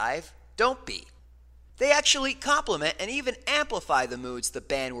Slowdive, don't be. They actually complement and even amplify the moods the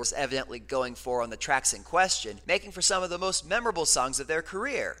band was evidently going for on the tracks in question, making for some of the most memorable songs of their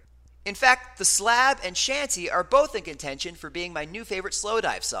career. In fact, The Slab and Shanty are both in contention for being my new favorite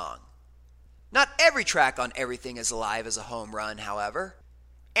Slowdive song. Not every track on Everything Is Alive is a home run, however.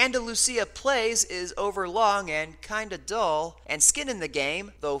 Andalusia Plays is overlong and kinda dull, and Skin in the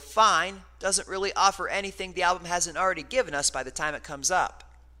Game, though fine, doesn't really offer anything the album hasn't already given us by the time it comes up.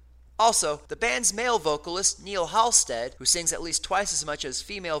 Also, the band's male vocalist, Neil Halstead, who sings at least twice as much as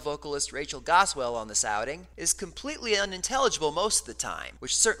female vocalist Rachel Goswell on this outing, is completely unintelligible most of the time,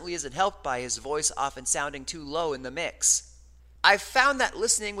 which certainly isn't helped by his voice often sounding too low in the mix. I've found that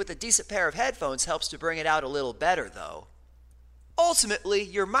listening with a decent pair of headphones helps to bring it out a little better, though. Ultimately,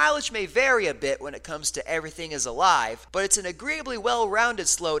 your mileage may vary a bit when it comes to Everything Is Alive, but it's an agreeably well-rounded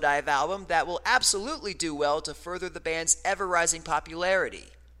Slowdive album that will absolutely do well to further the band's ever-rising popularity.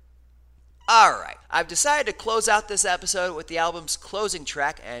 Alright, I've decided to close out this episode with the album's closing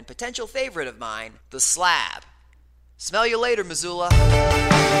track and potential favorite of mine, The Slab. Smell you later, Missoula.